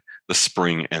in the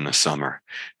spring and the summer,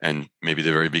 and maybe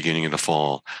the very beginning of the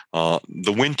fall.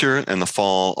 The winter and the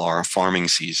fall are farming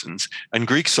seasons, and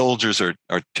Greek soldiers are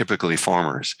typically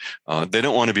farmers. They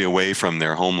don't want to be away from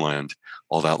their homeland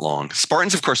all that long.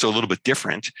 Spartans, of course, are a little bit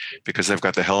different because they've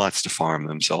got the Helots to farm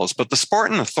themselves, but the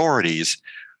Spartan authorities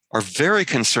are very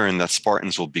concerned that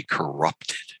Spartans will be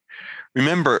corrupted.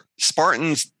 Remember,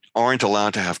 Spartans aren't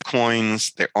allowed to have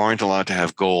coins, they aren't allowed to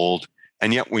have gold,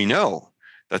 and yet we know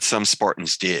that some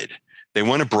Spartans did. They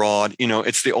went abroad.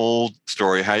 It's the old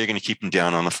story. How are you going to keep them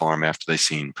down on the farm after they've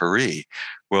seen Paris?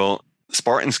 Well,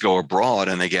 Spartans go abroad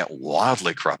and they get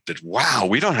wildly corrupted. Wow,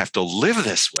 we don't have to live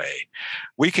this way.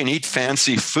 We can eat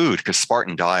fancy food because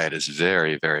Spartan diet is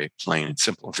very, very plain and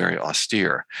simple, very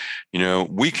austere.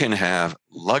 We can have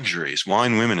luxuries,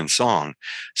 wine, women, and song.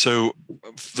 So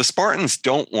the Spartans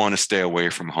don't want to stay away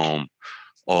from home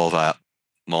all that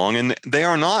long. And they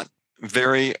are not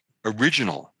very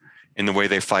original in the way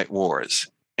they fight wars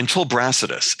until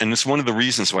Brasidas. And it's one of the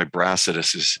reasons why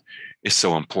Brasidas is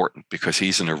so important, because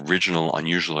he's an original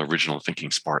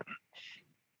thinking Spartan.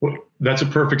 Well, that's a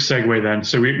perfect segue then.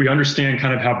 So we understand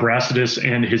kind of how Brasidas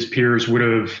and his peers would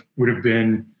have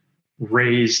been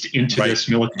raised into this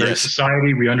military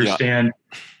society. We understand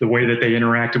the way that they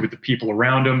interacted with the people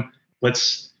around him.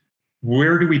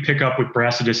 Where do we pick up with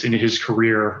Brasidas in his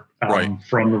career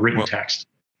from the written text?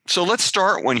 So let's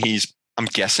start when he's, I'm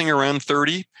guessing, around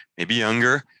 30, maybe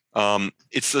younger.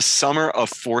 It's the summer of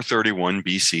 431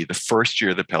 BC, the first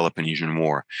year of the Peloponnesian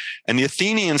War. And the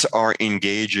Athenians are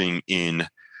engaging in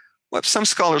what some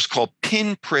scholars call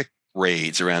pinprick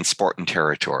raids around Spartan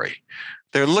territory.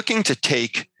 They're looking to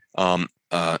take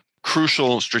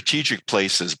crucial strategic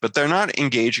places, but they're not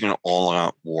engaging in an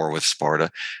all-out war with Sparta.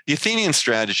 The Athenian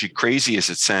strategy, crazy as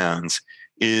it sounds,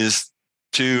 is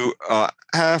to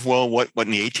have, what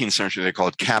in the 18th century they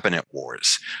called cabinet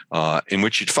wars, in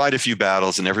which you'd fight a few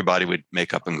battles and everybody would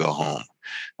make up and go home.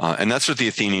 And that's what the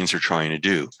Athenians are trying to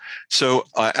do. So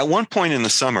at one point in the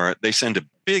summer, they send a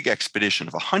big expedition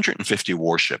of 150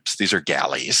 warships. These are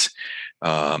galleys,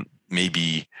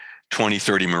 maybe 20,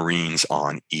 30 Marines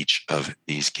on each of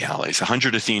these galleys,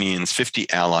 100 Athenians,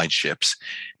 50 allied ships.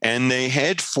 And they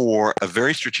head for a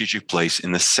very strategic place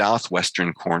in the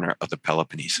southwestern corner of the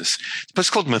Peloponnesus. It's a place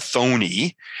called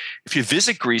Methone. If you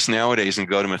visit Greece nowadays and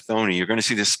go to Methone, you're going to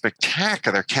see this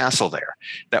spectacular castle there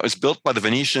that was built by the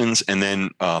Venetians and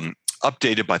then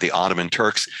updated by the Ottoman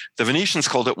Turks. The Venetians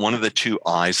called it one of the two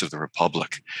eyes of the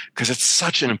Republic because it's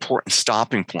such an important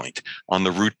stopping point on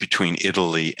the route between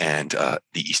Italy and the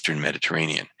Eastern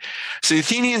Mediterranean. So the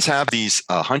Athenians have these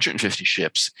 150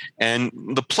 ships, and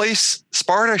the place,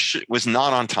 Sparta was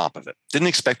not on top of it. Didn't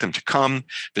expect them to come.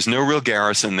 There's no real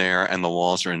garrison there, and the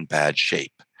walls are in bad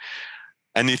shape.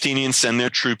 And the Athenians send their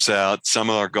troops out. Some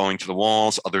are going to the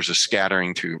walls. Others are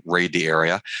scattering to raid the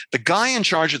area. The guy in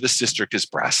charge of this district is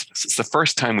Brasidas. It's the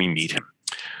first time we meet him.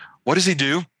 What does he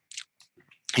do?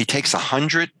 He takes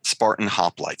 100 Spartan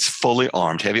hoplites, fully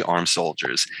armed, heavy armed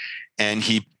soldiers, and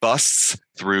he busts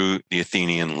through the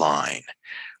Athenian line.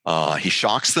 He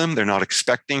shocks them. They're not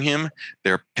expecting him.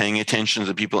 They're paying attention to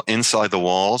the people inside the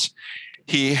walls.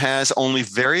 He has only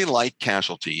very light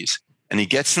casualties, and he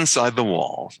gets inside the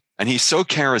wall. And he's so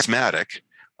charismatic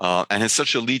and has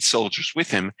such elite soldiers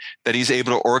with him that he's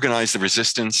able to organize the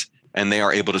resistance, and they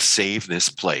are able to save this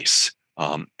place.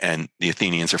 And the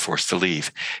Athenians are forced to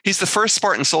leave. He's the first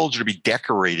Spartan soldier to be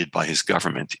decorated by his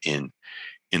government in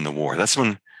the war. That's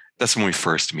when we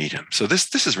first meet him. So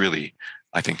this is really,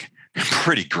 I think, a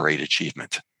pretty great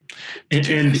achievement. And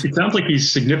it sounds like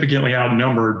he's significantly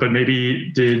outnumbered, but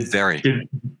maybe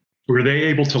were they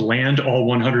able to land all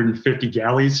 150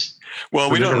 galleys?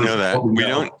 Well, we don't know that.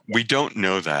 We don't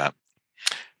know that.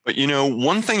 But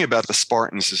one thing about the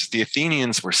Spartans is the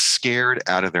Athenians were scared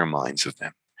out of their minds of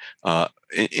them.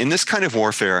 In this kind of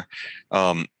warfare,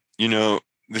 the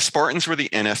Spartans were the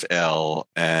NFL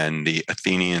and the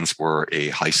Athenians were a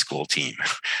high school team.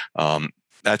 And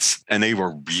they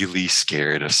were really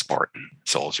scared of Spartan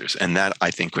soldiers, and that,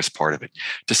 I think, was part of it.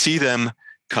 To see them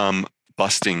come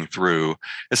busting through,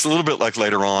 it's a little bit like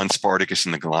later on Spartacus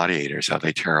and the gladiators, how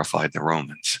they terrified the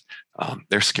Romans.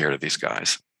 They're scared of these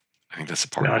guys. I think that's a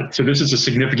part of it. So this is a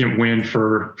significant win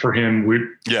for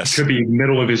him. Yes, could be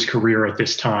middle of his career at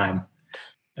this time.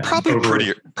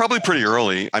 Probably pretty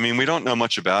early. I mean, we don't know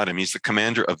much about him. He's the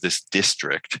commander of this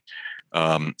district.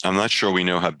 I'm not sure we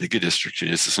know how big a district it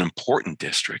is. It's an important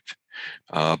district,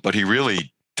 but he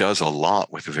really does a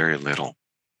lot with very little.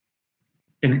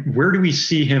 And where do we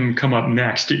see him come up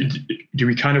next? Do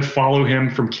we kind of follow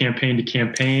him from campaign to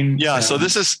campaign? Yeah. So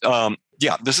this is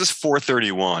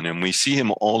 431, and we see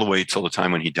him all the way till the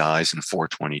time when he dies in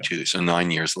 422. So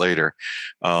 9 years later,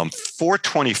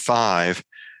 425,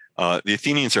 the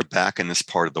Athenians are back in this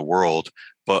part of the world,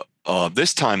 but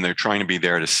this time they're trying to be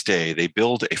there to stay. They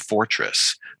build a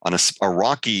fortress on a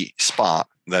rocky spot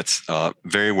that's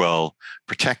very well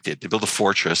protected. They build a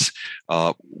fortress,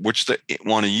 which they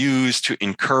want to use to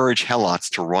encourage Helots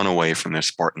to run away from their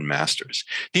Spartan masters.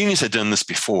 The Athenians had done this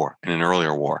before in an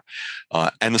earlier war,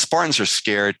 and the Spartans are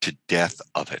scared to death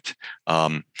of it.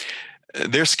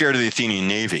 They're scared of the Athenian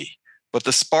navy, but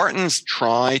the Spartans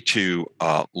try to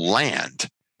land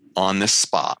on this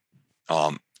spot.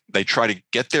 They try to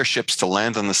get their ships to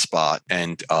land on the spot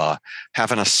and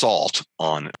have an assault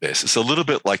on this. It's a little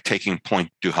bit like taking Point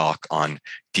du Hoc on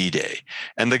D-Day.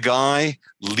 And the guy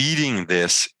leading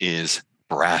this is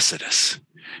Brasidas.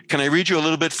 Can I read you a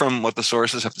little bit from what the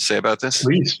sources have to say about this?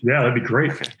 Please. Yeah, that'd be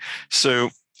great. Okay. So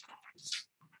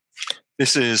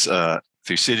this is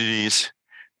Thucydides.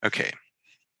 Okay.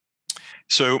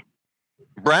 So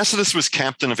Brasidas was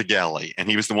captain of a galley, and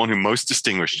he was the one who most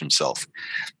distinguished himself.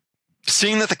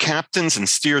 Seeing that the captains and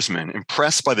steersmen,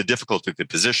 impressed by the difficulty of the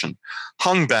position,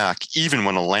 hung back even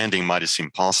when a landing might have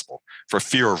seemed possible for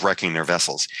fear of wrecking their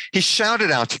vessels, he shouted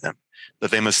out to them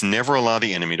that they must never allow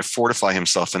the enemy to fortify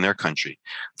himself in their country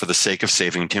for the sake of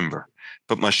saving timber,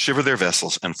 but must shiver their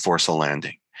vessels and force a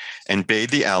landing, and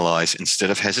bade the allies, instead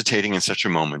of hesitating in such a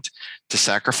moment, to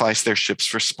sacrifice their ships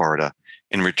for Sparta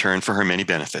in return for her many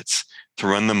benefits, to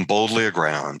run them boldly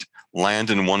aground, land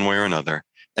in one way or another,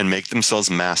 and make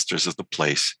themselves masters of the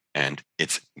place and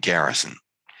its garrison.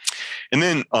 And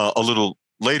then a little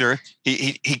later,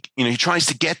 he tries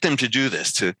to get them to do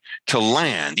this, to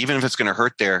land, even if it's going to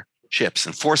hurt their ships,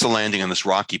 and force a landing on this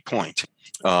rocky point.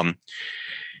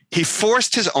 He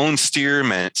forced his own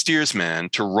steersman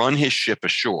to run his ship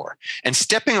ashore, and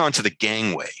stepping onto the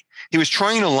gangway, he was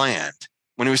trying to land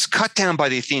when he was cut down by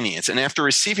the Athenians, and after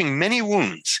receiving many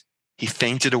wounds, he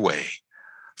fainted away.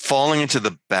 Falling into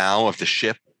the bow of the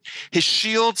ship, his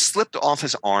shield slipped off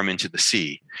his arm into the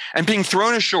sea, and being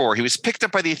thrown ashore, he was picked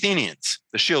up by the Athenians.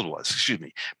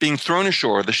 Being thrown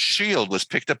ashore, the shield was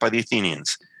picked up by the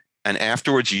Athenians, and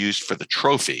afterwards used for the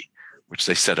trophy, which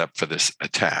they set up for this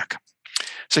attack.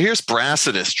 So here's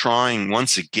Brasidas trying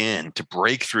once again to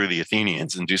break through the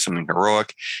Athenians and do something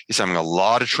heroic. He's having a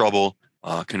lot of trouble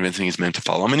convincing his men to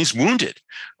follow him, and he's wounded.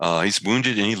 He's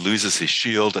wounded, and he loses his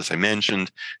shield, as I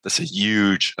mentioned. That's a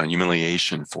huge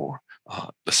humiliation for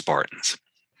the Spartans.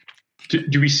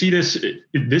 Do we see this?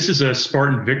 This is a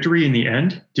Spartan victory in the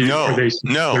end? They're not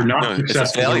successful. It's a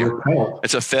failure.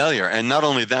 It's a failure, and not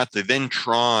only that, they then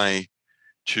try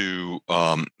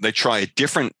a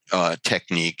different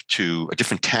technique, a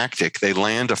different tactic. They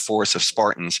land a force of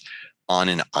Spartans on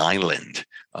an island,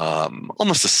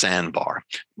 almost a sandbar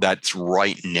that's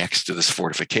right next to this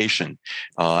fortification.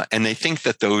 And they think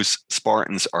that those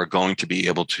Spartans are going to be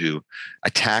able to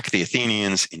attack the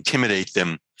Athenians, intimidate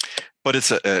them, but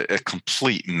it's a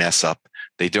complete mess up.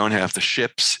 They don't have the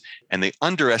ships, and they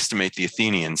underestimate the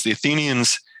Athenians. The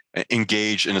Athenians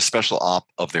engage in a special op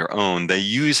of their own. They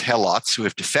use Helots who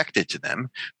have defected to them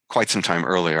quite some time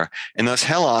earlier, and those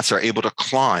Helots are able to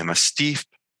climb a steep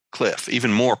cliff,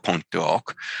 even more Point du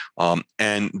Hoc,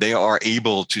 and they are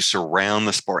able to surround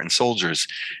the Spartan soldiers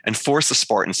and force the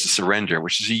Spartans to surrender,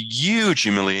 which is a huge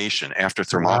humiliation after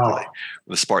Thermopylae. Wow.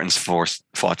 The Spartans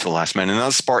fought to the last man, and now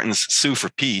the Spartans sue for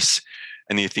peace,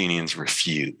 and the Athenians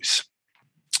refuse.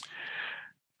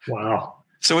 Wow.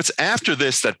 So it's after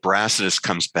this that Brasidas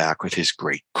comes back with his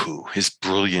great coup, his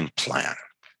brilliant plan.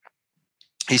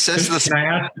 He says this. Can I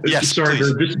ask? Yes, sorry,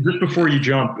 just before you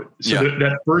jump. So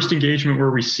that first engagement where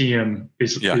we see him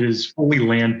is fully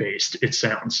land-based, it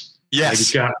sounds.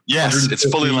 Yes. It's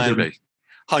fully land-based.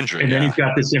 100. And then he's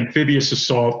got this amphibious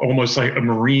assault, almost like a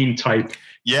marine type.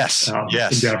 Yes.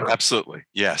 Endeavor. Absolutely.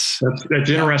 Yes. That's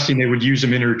interesting. They would use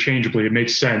them interchangeably. It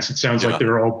makes sense. It sounds like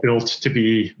they're all built to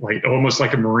be like almost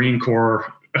like a Marine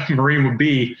Corps. A Marine would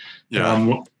be.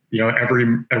 Every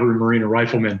Marine a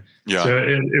rifleman. Yeah. So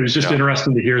it was just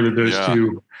interesting to hear that those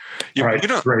two. Yeah,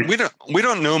 we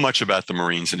don't know much about the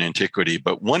Marines in antiquity,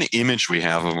 but one image we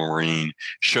have of a Marine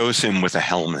shows him with a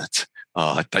helmet.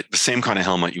 The same kind of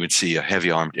helmet you would see a heavy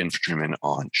armed infantryman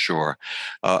on shore.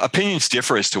 Opinions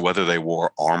differ as to whether they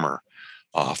wore armor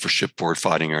for shipboard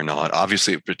fighting or not.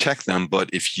 Obviously, it would protect them, but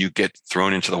if you get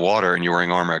thrown into the water and you're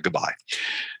wearing armor, goodbye.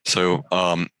 So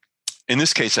in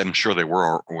this case, I'm sure they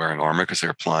were wearing armor because they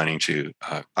were planning to,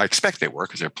 I expect they were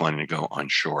because they're planning to go on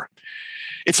shore.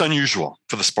 It's unusual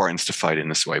for the Spartans to fight in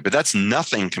this way, but that's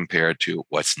nothing compared to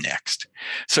what's next.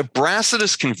 So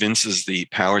Brasidas convinces the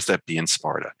powers that be in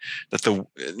Sparta that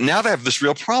now they have this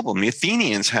real problem. The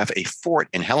Athenians have a fort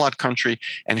in Helot country,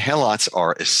 and Helots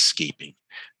are escaping.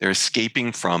 They're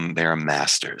escaping from their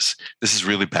masters. This is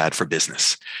really bad for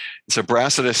business. So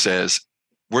Brasidas says,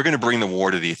 we're going to bring the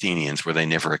war to the Athenians where they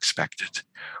never expected.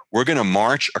 We're going to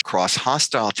march across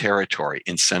hostile territory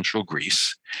in central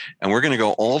Greece, and we're going to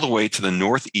go all the way to the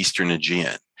northeastern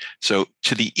Aegean. So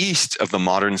to the east of the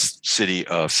modern city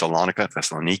of Salonika,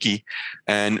 Thessaloniki,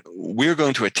 and we're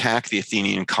going to attack the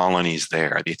Athenian colonies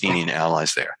there, the Athenian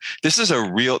allies there. This is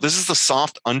the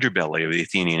soft underbelly of the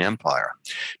Athenian Empire,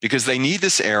 because they need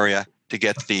this area to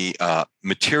get the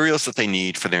materials that they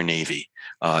need for their navy,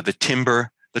 the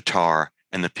timber, the tar,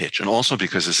 and the pitch, and also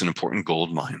because there's an important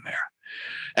gold mine there.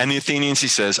 And the Athenians, he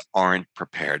says, aren't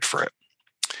prepared for it.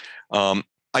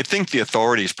 I think the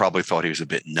authorities probably thought he was a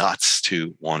bit nuts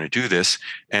to want to do this,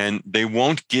 and they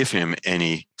won't give him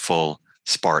any full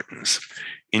Spartans.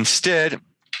 Instead,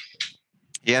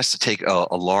 he has to take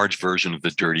a large version of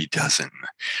the dirty dozen,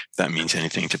 if that means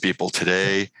anything to people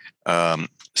today.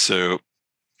 So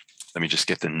let me just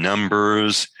get the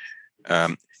numbers.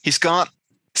 He's got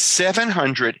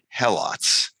 700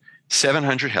 helots,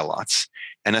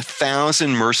 and 1,000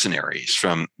 mercenaries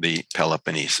from the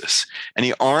Peloponnesus. And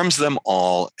he arms them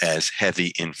all as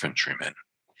heavy infantrymen.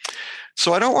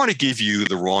 So I don't want to give you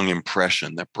the wrong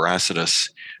impression that Brasidas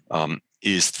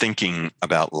is thinking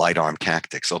about light arm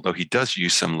tactics, although he does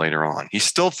use some later on. He's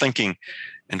still thinking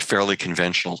in fairly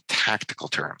conventional tactical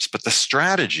terms, but the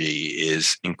strategy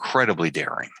is incredibly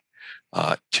daring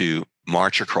to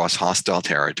march across hostile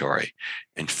territory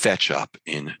and fetch up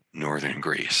in northern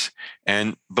Greece.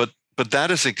 But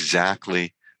that is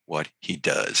exactly what he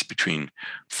does between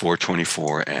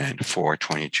 424 and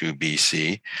 422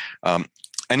 BC.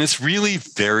 And it's really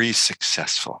very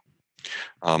successful.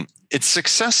 It's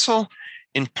successful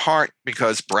in part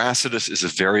because Brasidas is a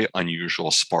very unusual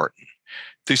Spartan.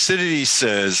 Thucydides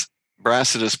says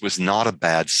Brasidas was not a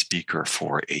bad speaker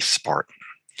for a Spartan.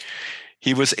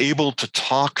 He was able to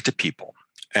talk to people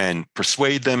and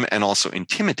persuade them and also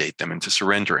intimidate them into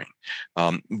surrendering.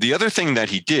 The other thing that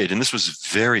he did, and this was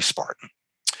very Spartan,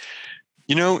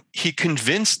 he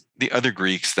convinced the other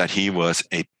Greeks that he was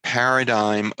a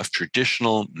paradigm of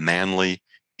traditional manly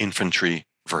infantry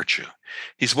virtue.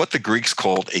 He's what the Greeks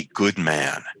called a good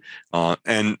man.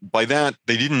 And by that,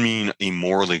 they didn't mean a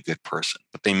morally good person,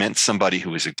 but they meant somebody who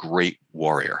was a great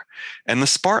warrior. And the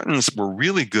Spartans were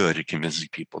really good at convincing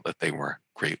people that they were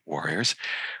great warriors.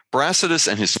 Brasidas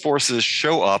and his forces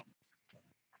show up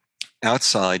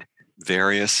outside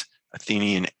various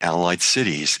Athenian allied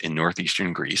cities in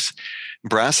northeastern Greece.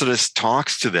 Brasidas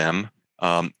talks to them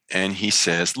and he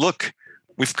says, look,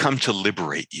 we've come to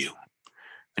liberate you.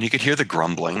 And you could hear the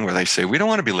grumbling where they say, we don't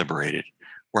want to be liberated.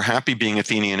 We're happy being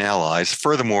Athenian allies.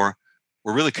 Furthermore,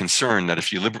 we're really concerned that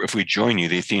if we join you,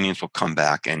 the Athenians will come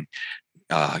back and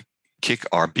kick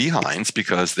our behinds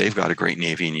because they've got a great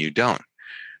navy and you don't.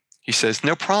 He says,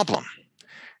 no problem.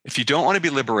 If you don't want to be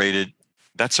liberated,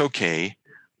 that's okay.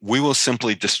 We will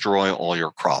simply destroy all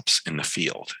your crops in the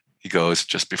field. He goes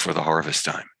just before the harvest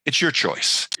time. It's your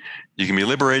choice. You can be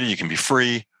liberated, you can be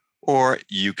free, or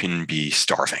you can be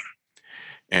starving.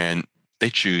 And they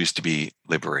choose to be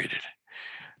liberated.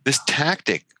 This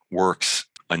tactic works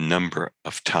a number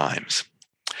of times.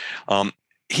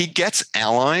 He gets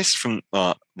allies from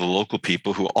the local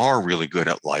people who are really good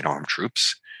at light armed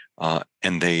troops,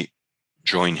 and they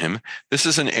join him. This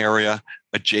is an area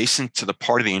adjacent to the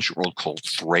part of the ancient world called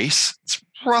Thrace. It's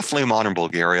roughly modern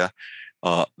Bulgaria.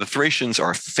 The Thracians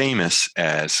are famous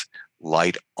as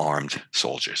light armed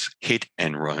soldiers, hit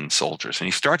and run soldiers. And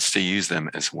he starts to use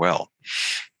them as well,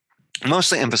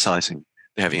 mostly emphasizing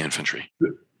the heavy infantry.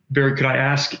 Barry, could I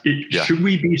ask, should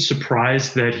we be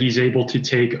surprised that he's able to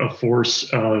take a force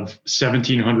of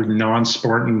 1,700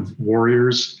 non-Spartan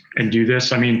warriors and do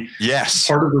this? I mean, yes.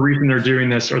 Part of the reason they're doing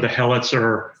this are the Helots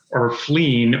are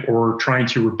fleeing or trying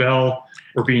to rebel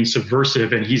or being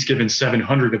subversive, and he's given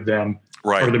 700 of them.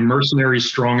 Right. Are the mercenaries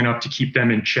strong enough to keep them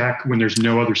in check when there's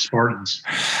no other Spartans?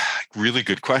 Really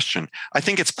good question. I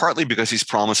think it's partly because he's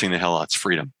promising the Helots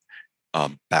freedom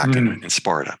back in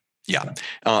Sparta. Yeah.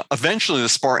 Eventually, the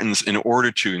Spartans, in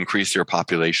order to increase their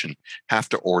population, have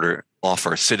to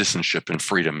offer citizenship and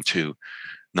freedom to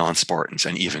non-Spartans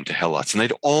and even to Helots. And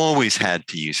they'd always had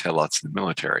to use Helots in the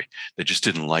military. They just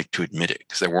didn't like to admit it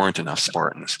because there weren't enough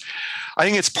Spartans. I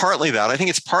think it's partly that. I think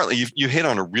it's partly, you hit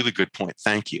on a really good point.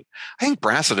 Thank you. I think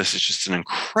Brasidas is just an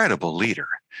incredible leader.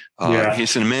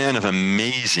 He's a man of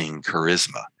amazing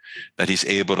charisma that he's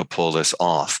able to pull this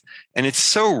off. And it's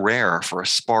so rare for a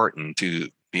Spartan to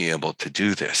be able to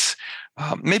do this.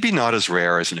 Maybe not as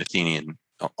rare as an Athenian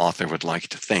author would like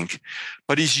to think,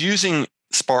 but he's using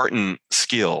Spartan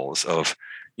skills of,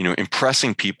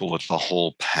 impressing people with the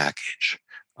whole package.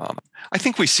 I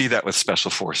think we see that with special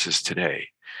forces today,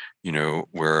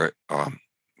 where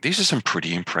these are some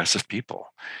pretty impressive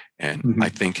people. And I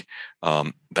think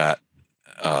that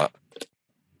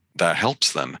that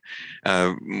helps them.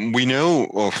 We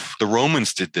know the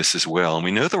Romans did this as well, and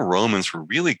we know the Romans were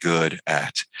really good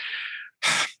at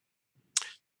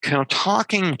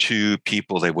talking to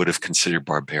people they would have considered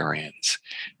barbarians.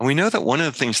 And we know that one of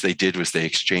the things they did was they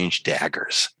exchanged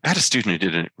daggers. I had a student who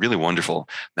did a really wonderful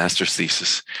master's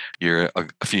thesis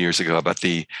a few years ago about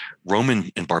the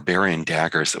Roman and barbarian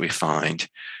daggers that we find,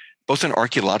 both in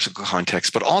archaeological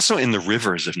context, but also in the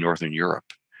rivers of Northern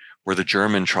Europe, where the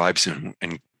German tribesmen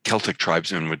and Celtic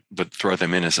tribesmen would throw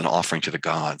them in as an offering to the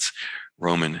gods,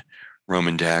 Roman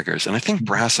daggers. And I think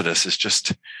Brasidas is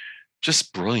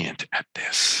just brilliant at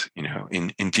this,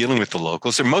 in dealing with the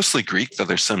locals. They're mostly Greek, though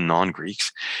there's some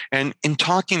non-Greeks, and in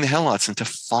talking the Helots into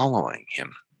following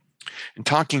him, and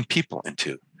talking people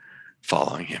into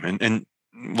following him. And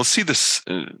we'll see this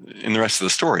in the rest of the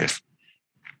story.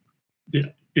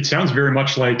 It sounds very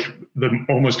much like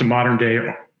almost a modern day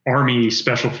army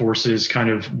special forces kind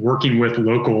of working with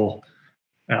local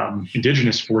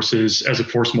indigenous forces as a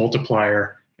force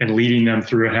multiplier and leading them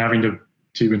through and having to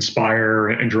inspire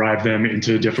and drive them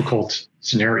into difficult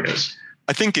scenarios.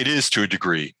 I think it is to a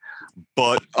degree,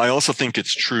 but I also think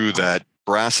it's true that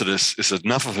Brasidas is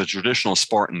enough of a traditional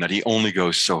Spartan that he only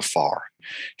goes so far.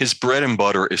 His bread and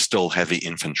butter is still heavy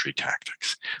infantry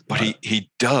tactics, but he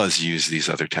does use these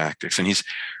other tactics, and he's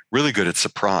really good at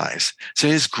surprise. So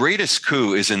his greatest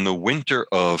coup is in the winter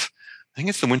of, I think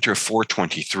it's the winter of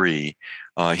 423.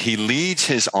 He leads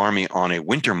his army on a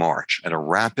winter march at a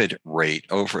rapid rate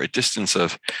over a distance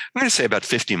of, I'm going to say about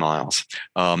 50 miles,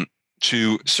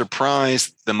 to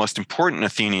surprise the most important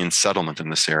Athenian settlement in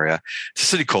this area. It's a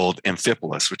city called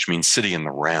Amphipolis, which means city in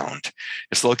the round.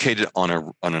 It's located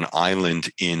on an island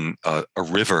in a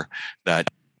river that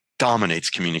dominates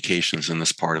communications in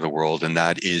this part of the world, and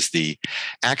that is the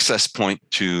access point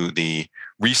to the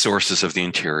resources of the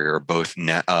interior, both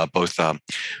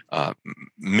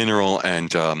mineral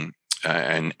and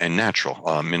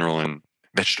natural, mineral and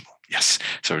vegetable. Yes,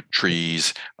 so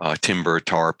trees, timber,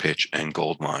 tar, pitch, and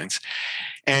gold mines.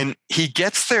 And he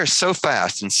gets there so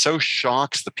fast and so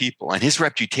shocks the people, and his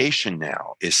reputation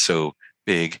now is so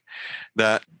big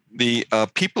that the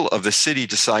people of the city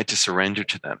decide to surrender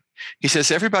to them. He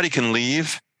says everybody can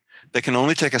leave. They can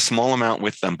only take a small amount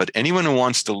with them, but anyone who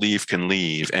wants to leave can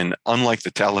leave. And unlike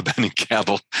the Taliban in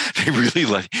Kabul, he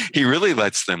really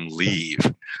lets them leave.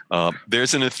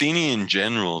 There's an Athenian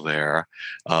general there,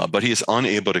 but he is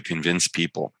unable to convince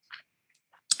people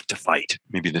to fight.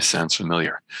 Maybe this sounds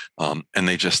familiar. And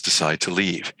they just decide to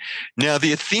leave. Now,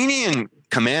 the Athenian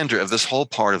commander of this whole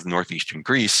part of northeastern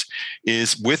Greece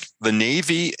is with the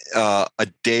navy a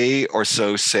day or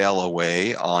so sail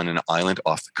away on an island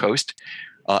off the coast.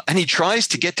 And he tries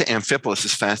to get to Amphipolis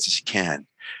as fast as he can.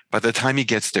 By the time he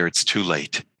gets there, it's too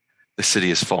late. The city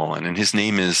has fallen, and his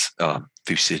name is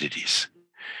Thucydides.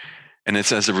 And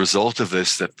it's as a result of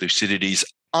this that Thucydides,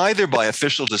 either by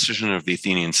official decision of the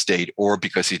Athenian state or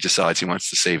because he decides he wants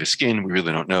to save his skin, we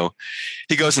really don't know,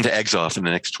 he goes into exile for the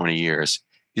next 20 years.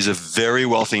 He's a very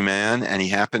wealthy man, and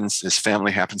his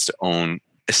family happens to own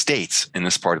estates in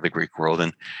this part of the Greek world,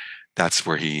 and that's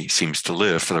where he seems to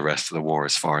live for the rest of the war,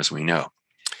 as far as we know.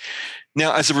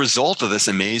 Now, as a result of this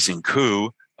amazing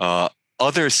coup,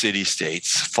 other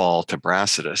city-states fall to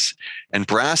Brasidas. And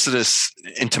Brasidas,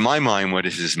 and to my mind, what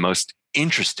is his most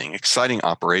interesting, exciting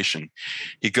operation,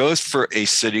 he goes for a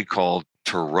city called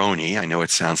Toroni. I know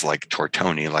it sounds like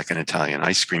Tortoni, like an Italian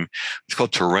ice cream. It's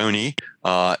called Toroni.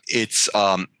 It's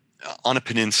on a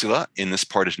peninsula in this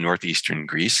part of northeastern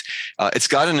Greece. It's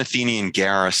got an Athenian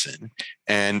garrison.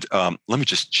 And let me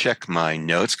just check my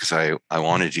notes because I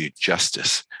want to do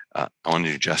justice. I want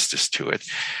to do justice to it.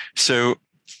 So,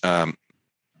 yeah,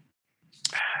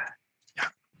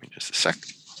 give me just a sec.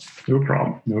 No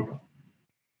problem.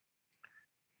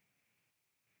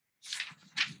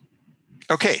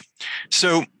 Okay,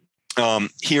 so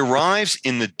he arrives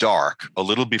in the dark a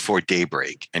little before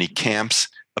daybreak, and he camps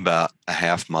about a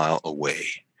half mile away.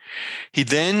 He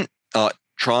then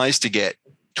tries to get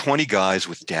 20 guys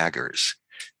with daggers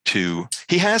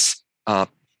he has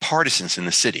partisans in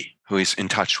the city who he's in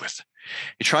touch with.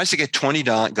 He tries to get 20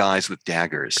 guys with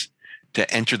daggers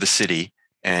to enter the city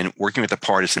and working with the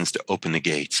partisans to open the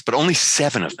gates, but only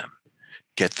 7 of them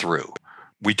get through.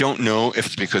 We don't know if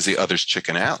it's because the others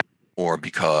chicken out or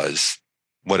because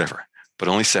whatever, but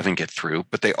only 7 get through,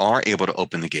 but they are able to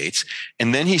open the gates.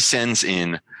 And then he sends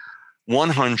in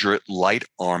 100 light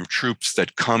armed troops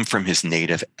that come from his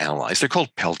native allies. They're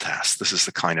called peltas. This is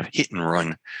the kind of hit and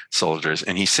run soldiers.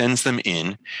 And he sends them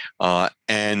in,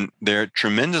 and they're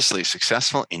tremendously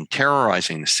successful in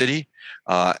terrorizing the city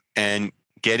and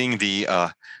getting the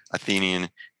Athenian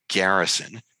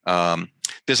garrison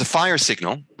there's a fire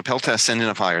signal. The Peltas send in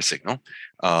a fire signal.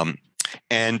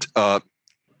 And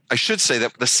I should say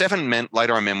that the 7 light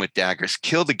armed men with daggers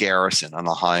kill the garrison on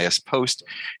the highest point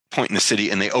in the city,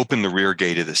 and they open the rear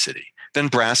gate of the city. Then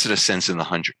Brasidas sends in the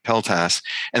 100 Peltas,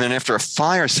 and then after a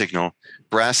fire signal,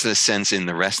 Brasidas sends in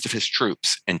the rest of his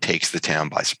troops and takes the town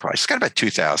by surprise. He's got about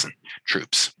 2,000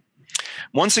 troops.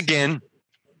 Once again,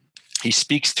 he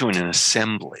speaks to an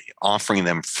assembly, offering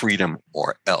them freedom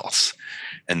or else,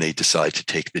 and they decide to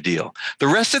take the deal. The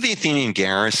rest of the Athenian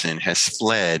garrison has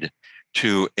fled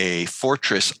to a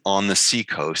fortress on the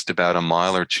seacoast about a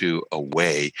mile or two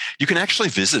away. You can actually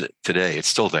visit it today. It's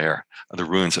still there, the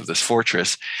ruins of this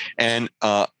fortress. And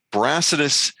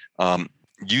Brasidas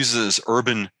uses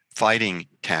urban fighting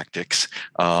tactics,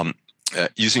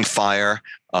 using fire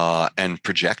and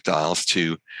projectiles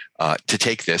to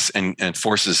take this, and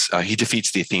forces. He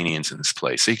defeats the Athenians in this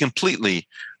place. So he completely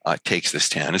takes this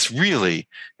town. It's really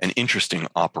an interesting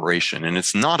operation, and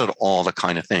it's not at all the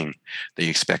kind of thing that you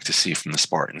expect to see from the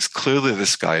Spartans. Clearly,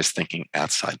 this guy is thinking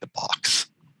outside the box.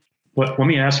 Let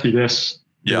me ask you this.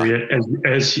 Yeah.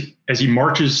 As he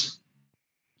marches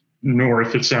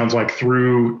north, it sounds like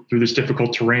through this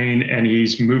difficult terrain, and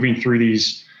he's moving through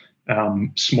these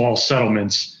small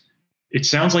settlements. It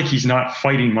sounds like he's not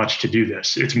fighting much to do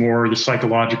this. It's more the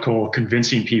psychological,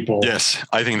 convincing people. Yes,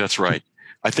 I think that's right.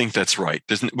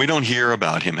 We don't hear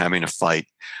about him having a fight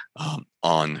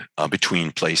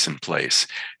between place and place.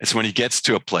 It's when he gets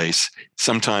to a place,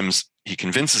 sometimes he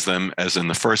convinces them, as in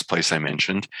the first place I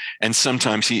mentioned, and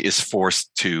sometimes he is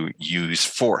forced to use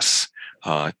force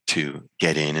to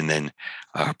get in and then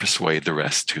persuade the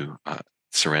rest to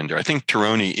surrender. I think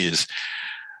Torone is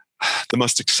the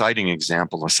most exciting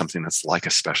example of something that's like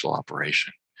a special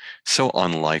operation, so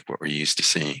unlike what we're used to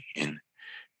seeing in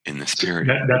this period.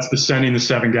 That's the sending the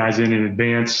 7 guys in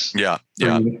advance. Yeah.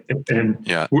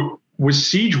 Was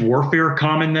siege warfare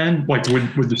common then? Like,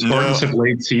 would the Spartans have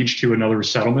laid siege to another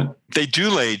settlement? They do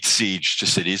lay siege to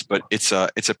cities, but it's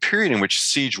a period in which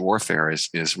siege warfare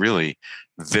is really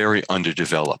very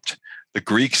underdeveloped. The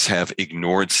Greeks have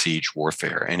ignored siege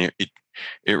warfare, and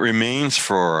it remains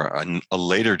for a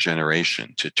later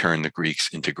generation to turn the Greeks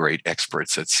into great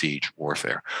experts at siege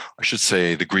warfare. I should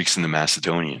say the Greeks and the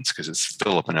Macedonians, because it's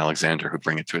Philip and Alexander who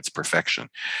bring it to its perfection.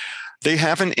 They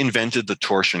haven't invented the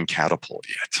torsion catapult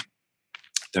yet.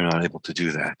 They're not able to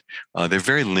do that. They're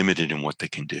very limited in what they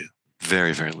can do.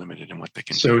 Very, very limited in what they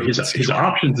can do. So his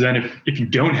options then, if you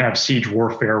don't have siege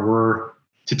warfare, were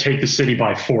to take the city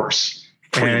by force.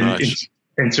 Pretty much.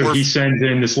 And so he sends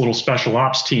in this little special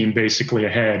ops team basically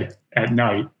ahead at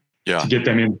night to get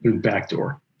them in through the back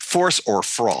door. Force or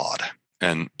fraud.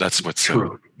 And that's what's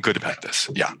so good about this.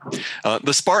 Yeah.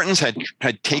 The Spartans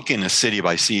had taken a city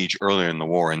by siege earlier in the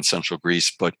war in central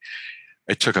Greece, but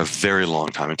it took a very long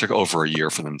time. It took over a year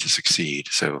for them to succeed.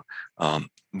 So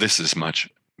this is much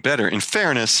better. In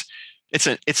fairness, it's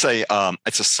a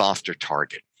softer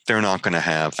target. They're not going to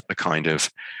have the kind of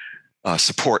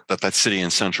support that city in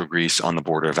central Greece on the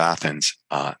border of Athens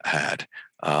had.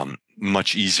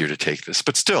 Much easier to take this,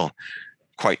 but still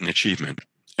quite an achievement.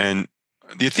 And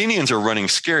the Athenians are running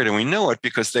scared, and we know it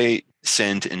because they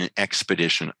send an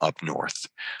expedition up north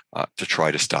to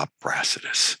try to stop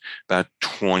Brasidas. About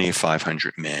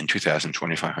 2,500 men,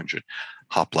 2,500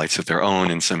 hoplites of their own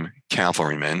and some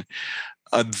cavalrymen.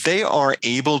 They are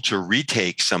able to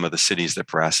retake some of the cities that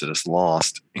Brasidas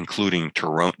lost, including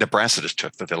Torone, that Brasidas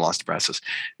took, that they lost to Brasidas,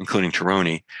 including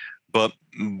Torone. But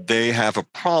they have a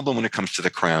problem when it comes to the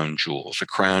crown jewels. The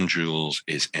crown jewels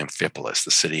is Amphipolis,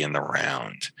 the city in the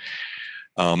round.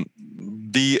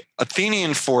 The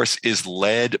Athenian force is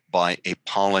led by a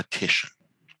politician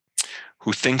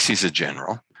who thinks he's a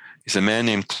general. He's a man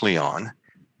named Cleon.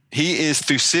 He is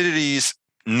Thucydides'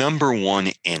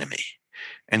 #1 enemy.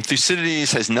 And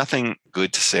Thucydides has nothing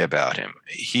good to say about him.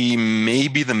 He may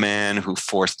be the man who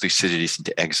forced Thucydides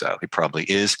into exile. He probably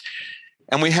is.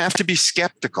 And we have to be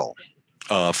skeptical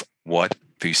of what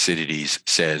Thucydides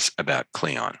says about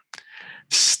Cleon.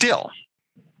 Still,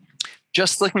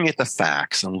 just looking at the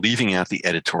facts and leaving out the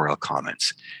editorial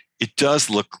comments, it does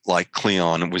look like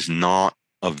Cleon was not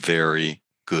a very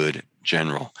good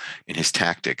general in his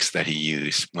tactics that he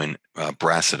used when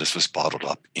Brasidas was bottled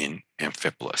up in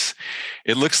Amphipolis.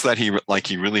 It looks that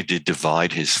he really did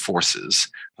divide his forces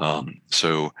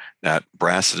so that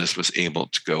Brasidas was able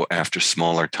to go after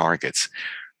smaller targets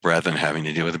rather than having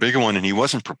to deal with a bigger one, and he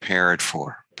wasn't prepared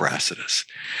for Brasidas.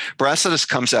 Brasidas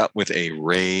comes out with a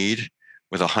raid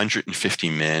with 150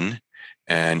 men,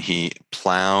 and he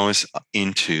plows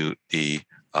into the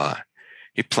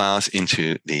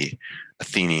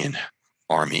Athenian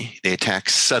army. They attack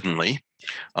suddenly,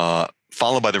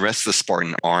 followed by the rest of the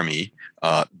Spartan army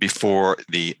before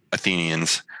the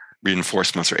Athenians'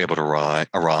 reinforcements are able to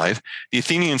arrive. The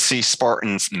Athenians see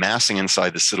Spartans massing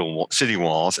inside the city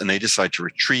walls, and they decide to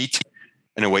retreat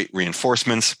and await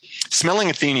reinforcements. Smelling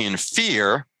Athenian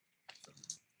fear,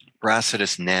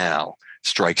 Brasidas now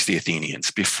strikes the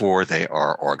Athenians before they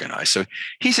are organized. So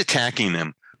he's attacking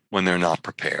them when they're not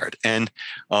prepared. And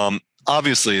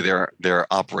obviously, their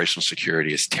operational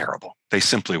security is terrible. They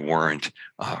simply weren't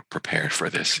prepared for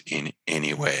this in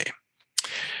any way.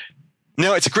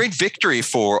 Now, it's a great victory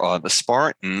for the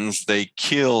Spartans. They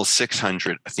kill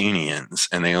 600 Athenians,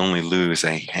 and they only lose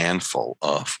a handful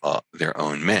of their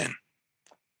own men.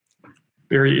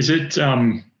 Barry,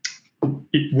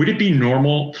 would it be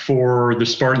normal for the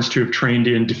Spartans to have trained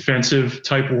in defensive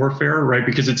type warfare, right?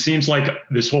 Because it seems like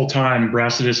this whole time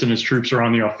Brasidas and his troops are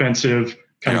on the offensive,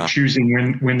 kind of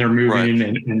choosing when they're moving,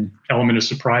 right, and element of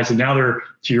surprise. And now they're,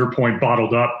 to your point,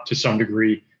 bottled up to some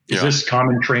degree. Is this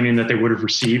common training that they would have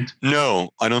received?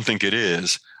 No, I don't think it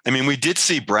is. I mean, we did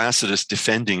see Brasidas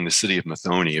defending the city of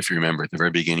Methone, if you remember, at the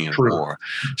very beginning of the war.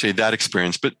 So he had that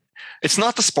experience. But it's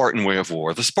not the Spartan way of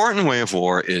war. The Spartan way of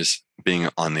war is being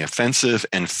on the offensive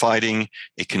and fighting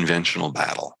a conventional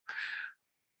battle.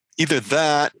 Either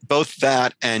that, both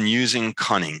that, and using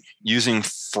cunning, using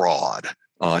fraud,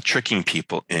 tricking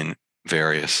people in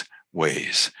various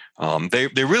ways. They're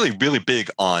really, really big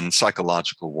on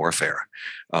psychological warfare.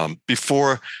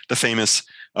 Before the famous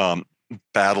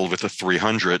battle with the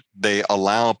 300, they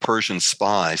allow Persian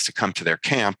spies to come to their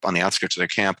camp on the outskirts of their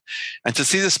camp and to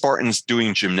see the Spartans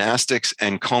doing gymnastics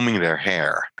and combing their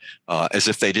hair as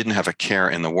if they didn't have a care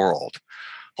in the world.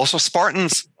 Also,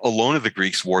 Spartans, alone of the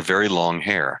Greeks, wore very long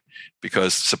hair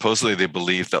because supposedly they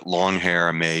believed that long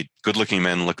hair made good-looking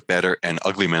men look better and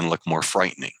ugly men look more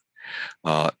frightening.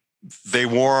 They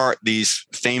wore these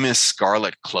famous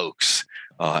scarlet cloaks,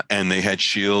 and they had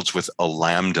shields with a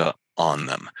lambda on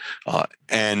them.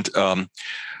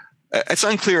 It's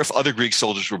unclear if other Greek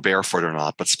soldiers were barefoot or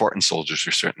not, but Spartan soldiers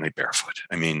were certainly barefoot.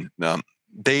 I mean,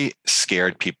 they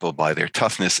scared people by their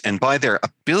toughness and by their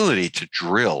ability to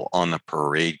drill on the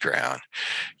parade ground.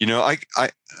 You know,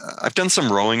 I've done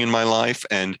some rowing in my life,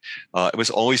 and it was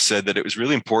always said that it was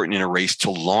really important in a race to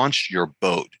launch your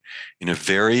boat in a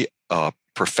very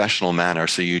professional manner,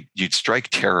 so you'd strike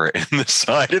terror in the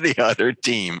side of the other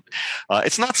team.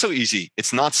 It's not so easy.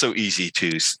 It's not so easy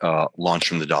to launch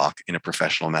from the dock in a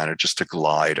professional manner, just to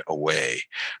glide away.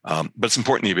 But it's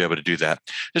important to be able to do that.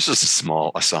 This is a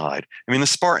small aside. I mean, the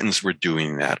Spartans were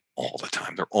doing that all the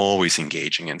time. They're always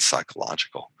engaging in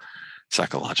psychological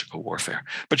warfare.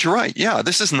 But you're right. Yeah,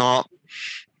 this is not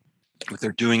what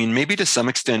they're doing, and maybe to some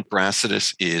extent,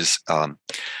 Brasidas is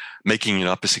making it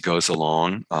up as he goes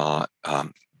along.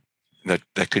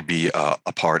 That could be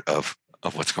a part of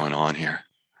what's going on here.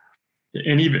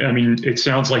 And even, I mean, it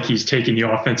sounds like he's taking the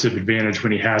offensive advantage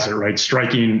when he has it, right?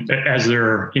 Striking as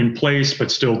they're in place,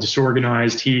 but still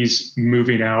disorganized. He's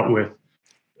moving out with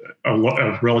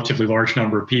a relatively large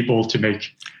number of people to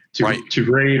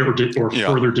raid or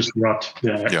further disrupt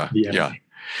the enemy.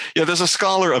 Yeah, there's a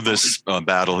scholar of this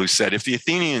battle who said if the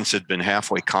Athenians had been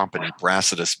halfway competent,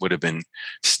 Brasidas would have been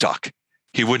stuck.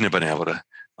 He wouldn't have been able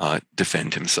to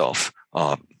defend himself.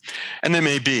 And that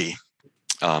may be.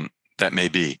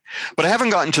 But I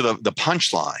haven't gotten to the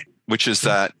punchline, which is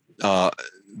that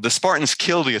the Spartans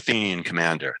kill the Athenian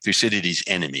commander, Thucydides'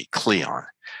 enemy, Cleon.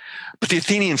 But the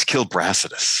Athenians kill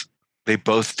Brasidas. They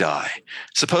both die.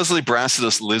 Supposedly,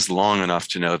 Brasidas lives long enough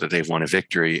to know that they've won a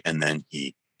victory, and then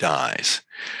he dies.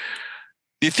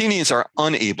 The Athenians are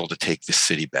unable to take the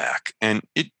city back, and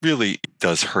it really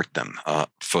does hurt them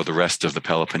for the rest of the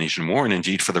Peloponnesian War, and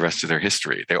indeed for the rest of their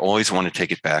history. They always want to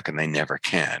take it back, and they never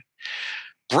can.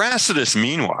 Brasidas,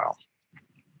 meanwhile,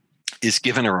 is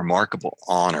given a remarkable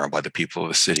honor by the people of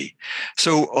the city.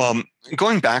 So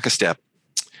going back a step,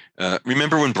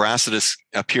 remember when Brasidas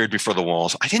appeared before the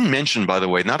walls? I didn't mention, by the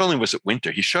way, not only was it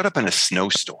winter, he showed up in a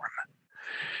snowstorm.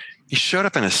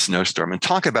 And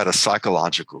talk about a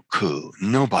psychological coup.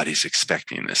 Nobody's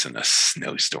expecting this in a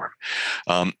snowstorm.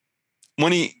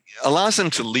 When he allows them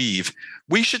to leave,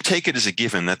 we should take it as a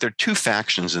given that there are two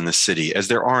factions in the city, as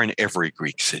there are in every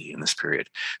Greek city in this period.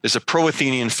 There's a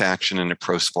pro-Athenian faction and a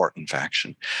pro-Spartan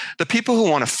faction. The people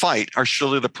who want to fight are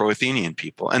surely the pro-Athenian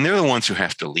people, and they're the ones who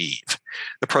have to leave.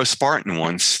 The pro-Spartan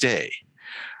ones stay.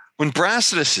 When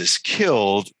Brasidas is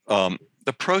killed,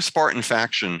 the pro-Spartan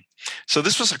faction, so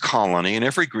this was a colony, and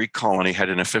every Greek colony had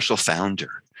an official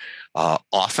founder.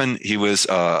 Often he was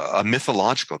a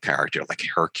mythological character like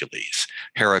Hercules.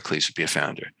 Heracles would be a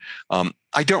founder.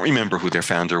 I don't remember who their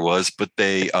founder was, but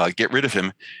they get rid of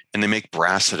him and they make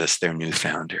Brasidas their new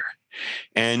founder.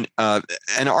 And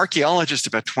an archaeologist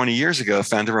about 20 years ago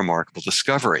found a remarkable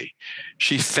discovery.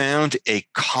 She found a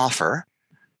coffer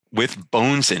with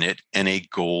bones in it and a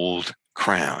gold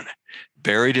crown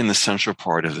buried in the central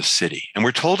part of the city. And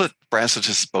we're told that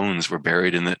Brasidas' bones were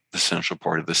buried in the central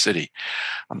part of the city.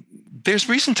 There's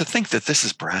reason to think that this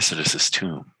is Brasidas'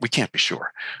 tomb. We can't be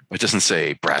sure. It doesn't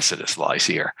say Brasidas lies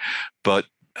here. But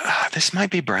this might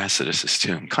be Brasidas'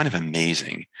 tomb. Kind of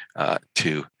amazing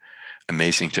to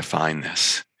find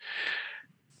this.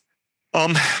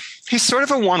 He's sort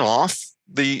of a one-off.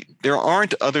 There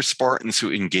aren't other Spartans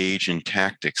who engage in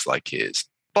tactics like his,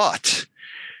 but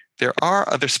there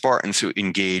are other Spartans who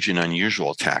engage in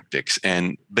unusual tactics,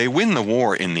 and they win the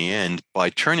war in the end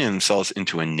by turning themselves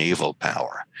into a naval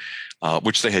power,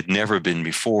 which they had never been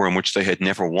before and which they had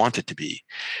never wanted to be,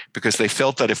 because they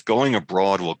felt that if going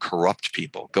abroad will corrupt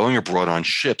people, going abroad on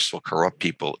ships will corrupt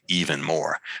people even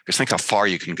more. Because think how far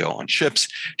you can go on ships.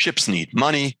 Ships need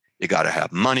money. You got to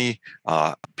have money.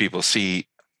 People see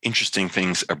interesting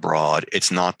things abroad.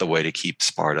 It's not the way to keep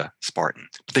Sparta Spartan,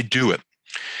 but they do it.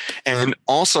 And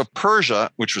also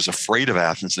Persia, which was afraid of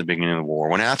Athens in the beginning of the war,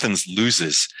 when Athens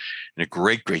loses in a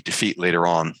great, great defeat later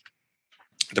on,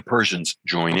 the Persians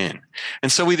join in.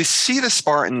 And so we see the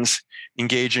Spartans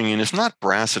engaging in, if not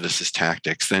Brasidas'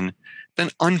 tactics, then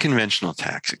unconventional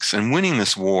tactics, and winning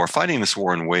this war, fighting this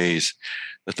war in ways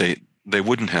that they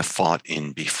wouldn't have fought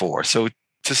in before. So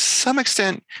to some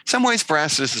extent, some ways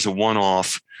Brasidas is a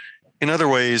one-off. In other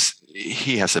ways,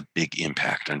 he has a big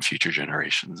impact on future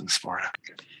generations in Sparta.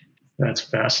 That's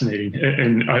fascinating.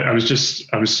 And I was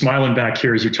smiling back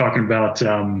here as you're talking about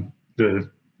the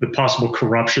possible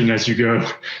corruption as you go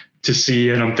to sea.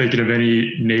 And I'm thinking of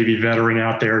any Navy veteran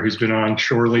out there who's been on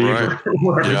shore leave or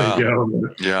wherever they go.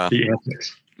 The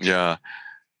antics. Yeah.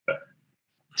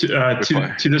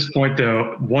 To this point,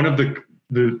 though, one of the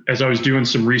as I was doing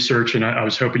some research, and I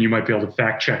was hoping you might be able to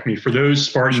fact check me, for those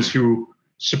Spartans who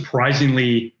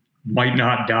surprisingly might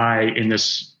not die in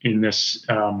this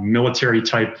military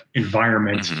type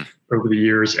environment over the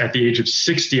years, at the age of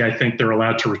 60, I think they're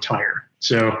allowed to retire.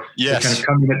 So they're kind of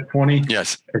coming at 20.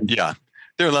 Yes. Yeah.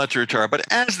 They're allowed to retire. But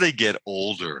as they get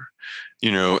older,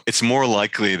 it's more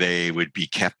likely they would be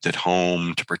kept at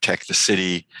home to protect the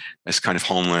city as kind of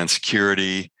homeland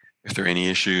security if there are any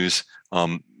issues.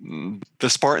 The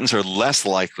Spartans are less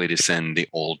likely to send the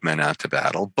old men out to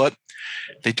battle, but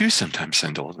they do sometimes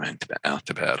send old men out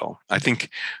to battle. I think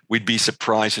we'd be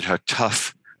surprised at how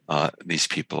tough these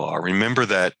people are. Remember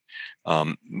that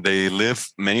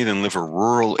many of them live a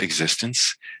rural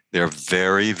existence. They're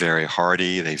very, very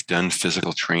hardy. They've done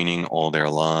physical training all their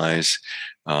lives.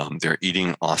 They're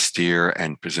eating austere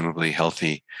and presumably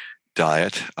healthy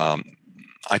diet.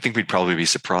 I think we'd probably be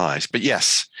surprised. But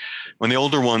yes, when the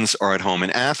older ones are at home,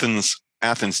 and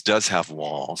Athens does have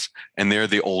walls, and they're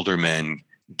the older men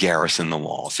garrison the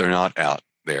walls. They're not out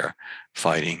there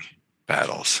fighting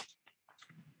battles.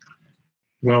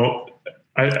 Well,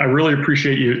 I really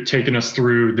appreciate you taking us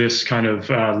through this kind of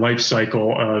life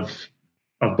cycle of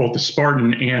both a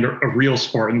Spartan and a real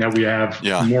Spartan that we have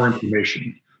more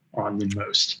information on than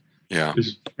most. Yeah,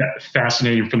 it's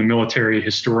fascinating from the military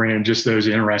historian, just those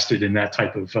interested in that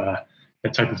type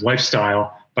of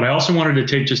lifestyle. But I also wanted to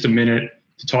take just a minute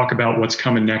to talk about what's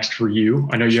coming next for you.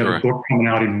 I know you have a book coming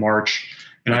out in March,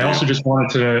 and I also just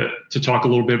wanted to talk a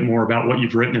little bit more about what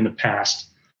you've written in the past.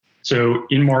 So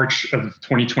in March of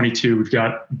 2022, we've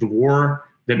got the war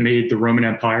that made the Roman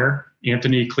Empire,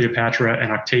 Antony, Cleopatra,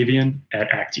 and Octavian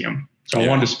at Actium. So I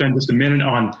wanted to spend just a minute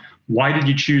on why did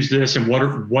you choose this, and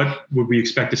what would we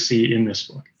expect to see in this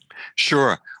book?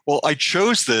 Sure. Well, I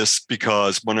chose this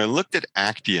because when I looked at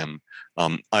Actium,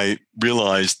 I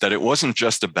realized that it wasn't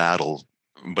just a battle,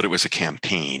 but it was a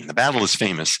campaign. The battle is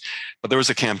famous, but there was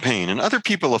a campaign, and other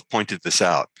people have pointed this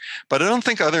out. But I don't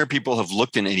think other people have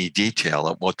looked in any detail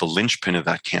at what the linchpin of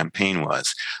that campaign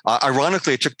was.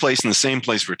 Ironically, it took place in the same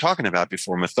place we were talking about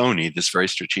before, Methone, this very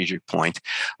strategic point.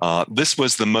 This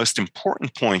was the most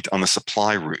important point on the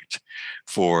supply route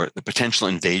for the potential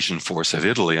invasion force of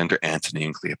Italy under Antony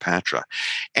and Cleopatra.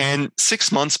 And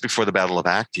 6 months before the Battle of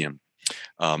Actium,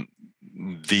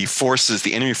 the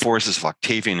enemy forces of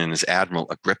Octavian and his admiral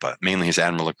Agrippa, mainly his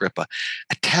admiral Agrippa,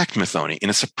 attacked Methone in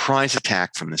a surprise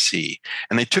attack from the sea,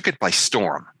 and they took it by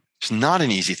storm. It's not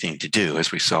an easy thing to do,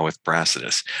 as we saw with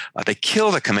Brasidas. They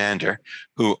kill the commander,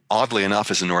 who, oddly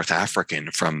enough, is a North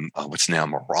African from what's now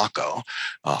Morocco,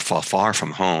 far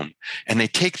from home, and they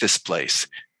take this place.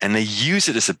 And they use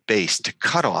it as a base to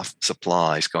cut off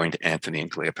supplies going to Antony and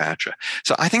Cleopatra.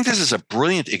 So I think this is a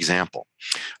brilliant example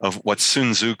of what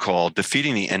Sun Tzu called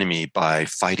defeating the enemy by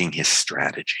fighting his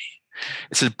strategy.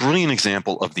 It's a brilliant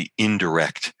example of the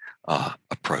indirect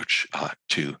approach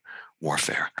to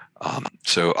warfare.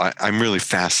 So I'm really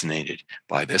fascinated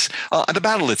by this. The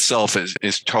battle itself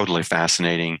is totally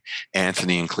fascinating.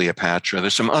 Antony and Cleopatra.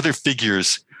 There's some other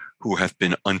figures who have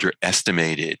been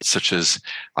underestimated, such as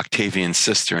Octavian's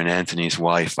sister and Antony's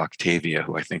wife, Octavia,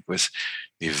 who I think was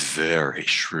a very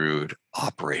shrewd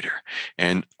operator.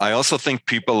 And I also think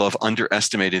people have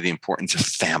underestimated the importance of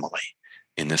family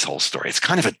in this whole story. It's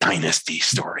kind of a dynasty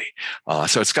story.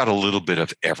 So it's got a little bit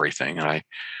of everything. And I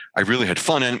really had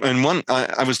fun. And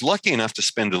I was lucky enough to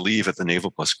spend a leave at the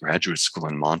Naval Postgraduate School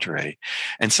in Monterey.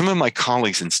 And some of my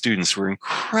colleagues and students were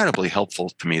incredibly helpful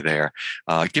to me there,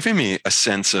 giving me a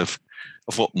sense of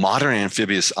what modern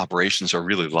amphibious operations are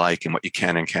really like and what you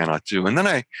can and cannot do. And then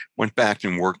I went back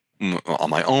and worked on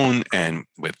my own and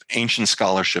with ancient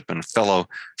scholarship and fellow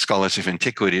scholars of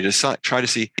antiquity to try to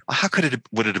see how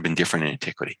would it have been different in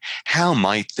antiquity? How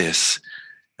might this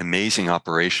amazing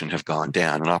operation have gone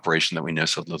down, an operation that we know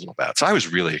so little about? So I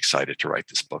was really excited to write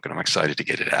this book, and I'm excited to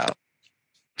get it out.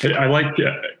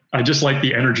 I just like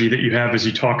the energy that you have as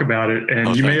you talk about it,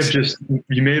 and you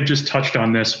may have just touched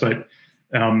on this, but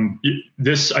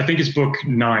this, I think, is book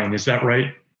 9. Is that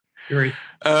right, Barry?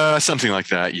 Something like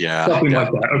that. Yeah. Something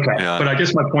like that. Okay. Yeah. But I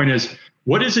guess my point is,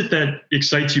 what is it that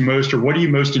excites you most, or what do you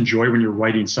most enjoy when you're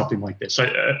writing something like this?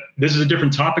 This is a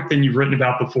different topic than you've written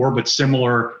about before, but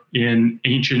similar in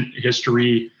ancient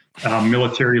history,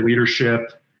 military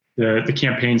leadership, the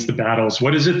campaigns, the battles.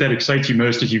 What is it that excites you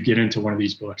most as you get into one of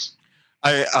these books?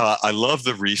 I love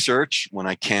the research when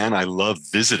I can. I love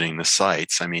visiting the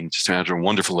sites. I mean, just imagine how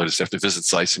wonderful it is to have to visit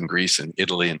sites in Greece and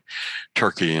Italy and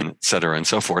Turkey and et cetera and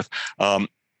so forth.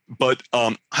 But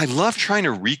I love trying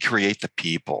to recreate the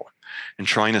people and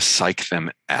trying to psych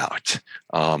them out,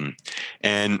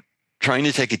 and trying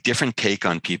to take a different take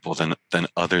on people than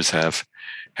others have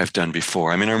done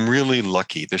before. I mean, I'm really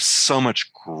lucky. There's so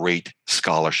much great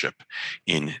scholarship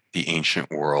in the ancient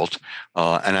world,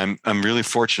 and I'm really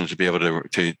fortunate to be able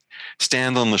to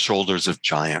stand on the shoulders of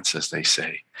giants, as they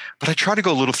say. But I try to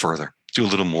go a little further, do a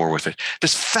little more with it.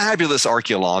 There's fabulous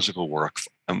archaeological work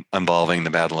involving the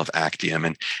Battle of Actium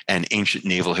and ancient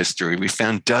naval history. We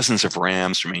found dozens of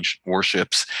rams from ancient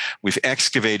warships. We've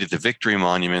excavated the victory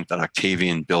monument that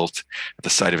Octavian built at the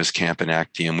site of his camp in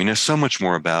Actium. We know so much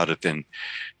more about it than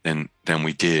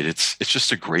we did. It's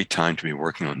just a great time to be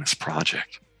working on this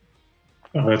project.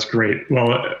 Oh, that's great.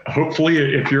 Well,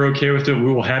 hopefully, if you're okay with it,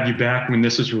 we will have you back when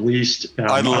this is released.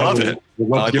 I'd love it. I'd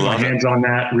love to get my hands on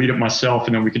that, read it myself,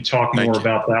 and then we can talk more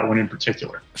about that one in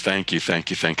particular. Thank you.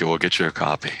 We'll get you a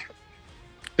copy.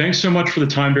 Thanks so much for the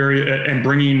time, Barry, and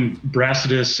bringing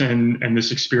Brasidas and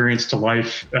this experience to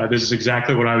life. This is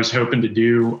exactly what I was hoping to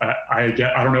do. I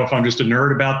don't know if I'm just a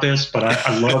nerd about this, but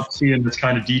I love seeing this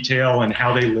kind of detail and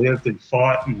how they lived and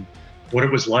fought and what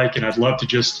it was like, and I'd love to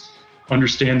just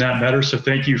understand that better. So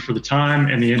thank you for the time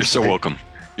and the insight. You're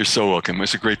so welcome. It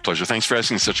was a great pleasure. Thanks for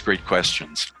asking such great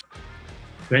questions.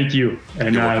 Thank you.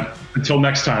 And until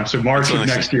next time. So March of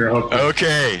next year, hopefully.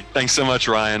 Okay. Thanks so much,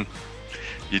 Ryan.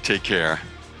 You take care.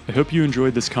 I hope you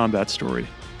enjoyed this combat story.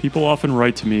 People often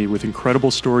write to me with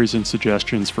incredible stories and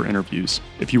suggestions for interviews.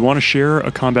 If you want to share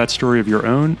a combat story of your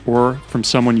own or from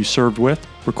someone you served with,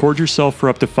 record yourself for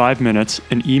up to 5 minutes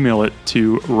and email it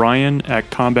to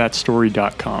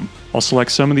ryan@combatstory.com. I'll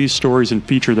select some of these stories and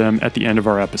feature them at the end of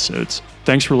our episodes.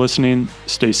 Thanks for listening.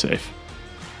 Stay safe.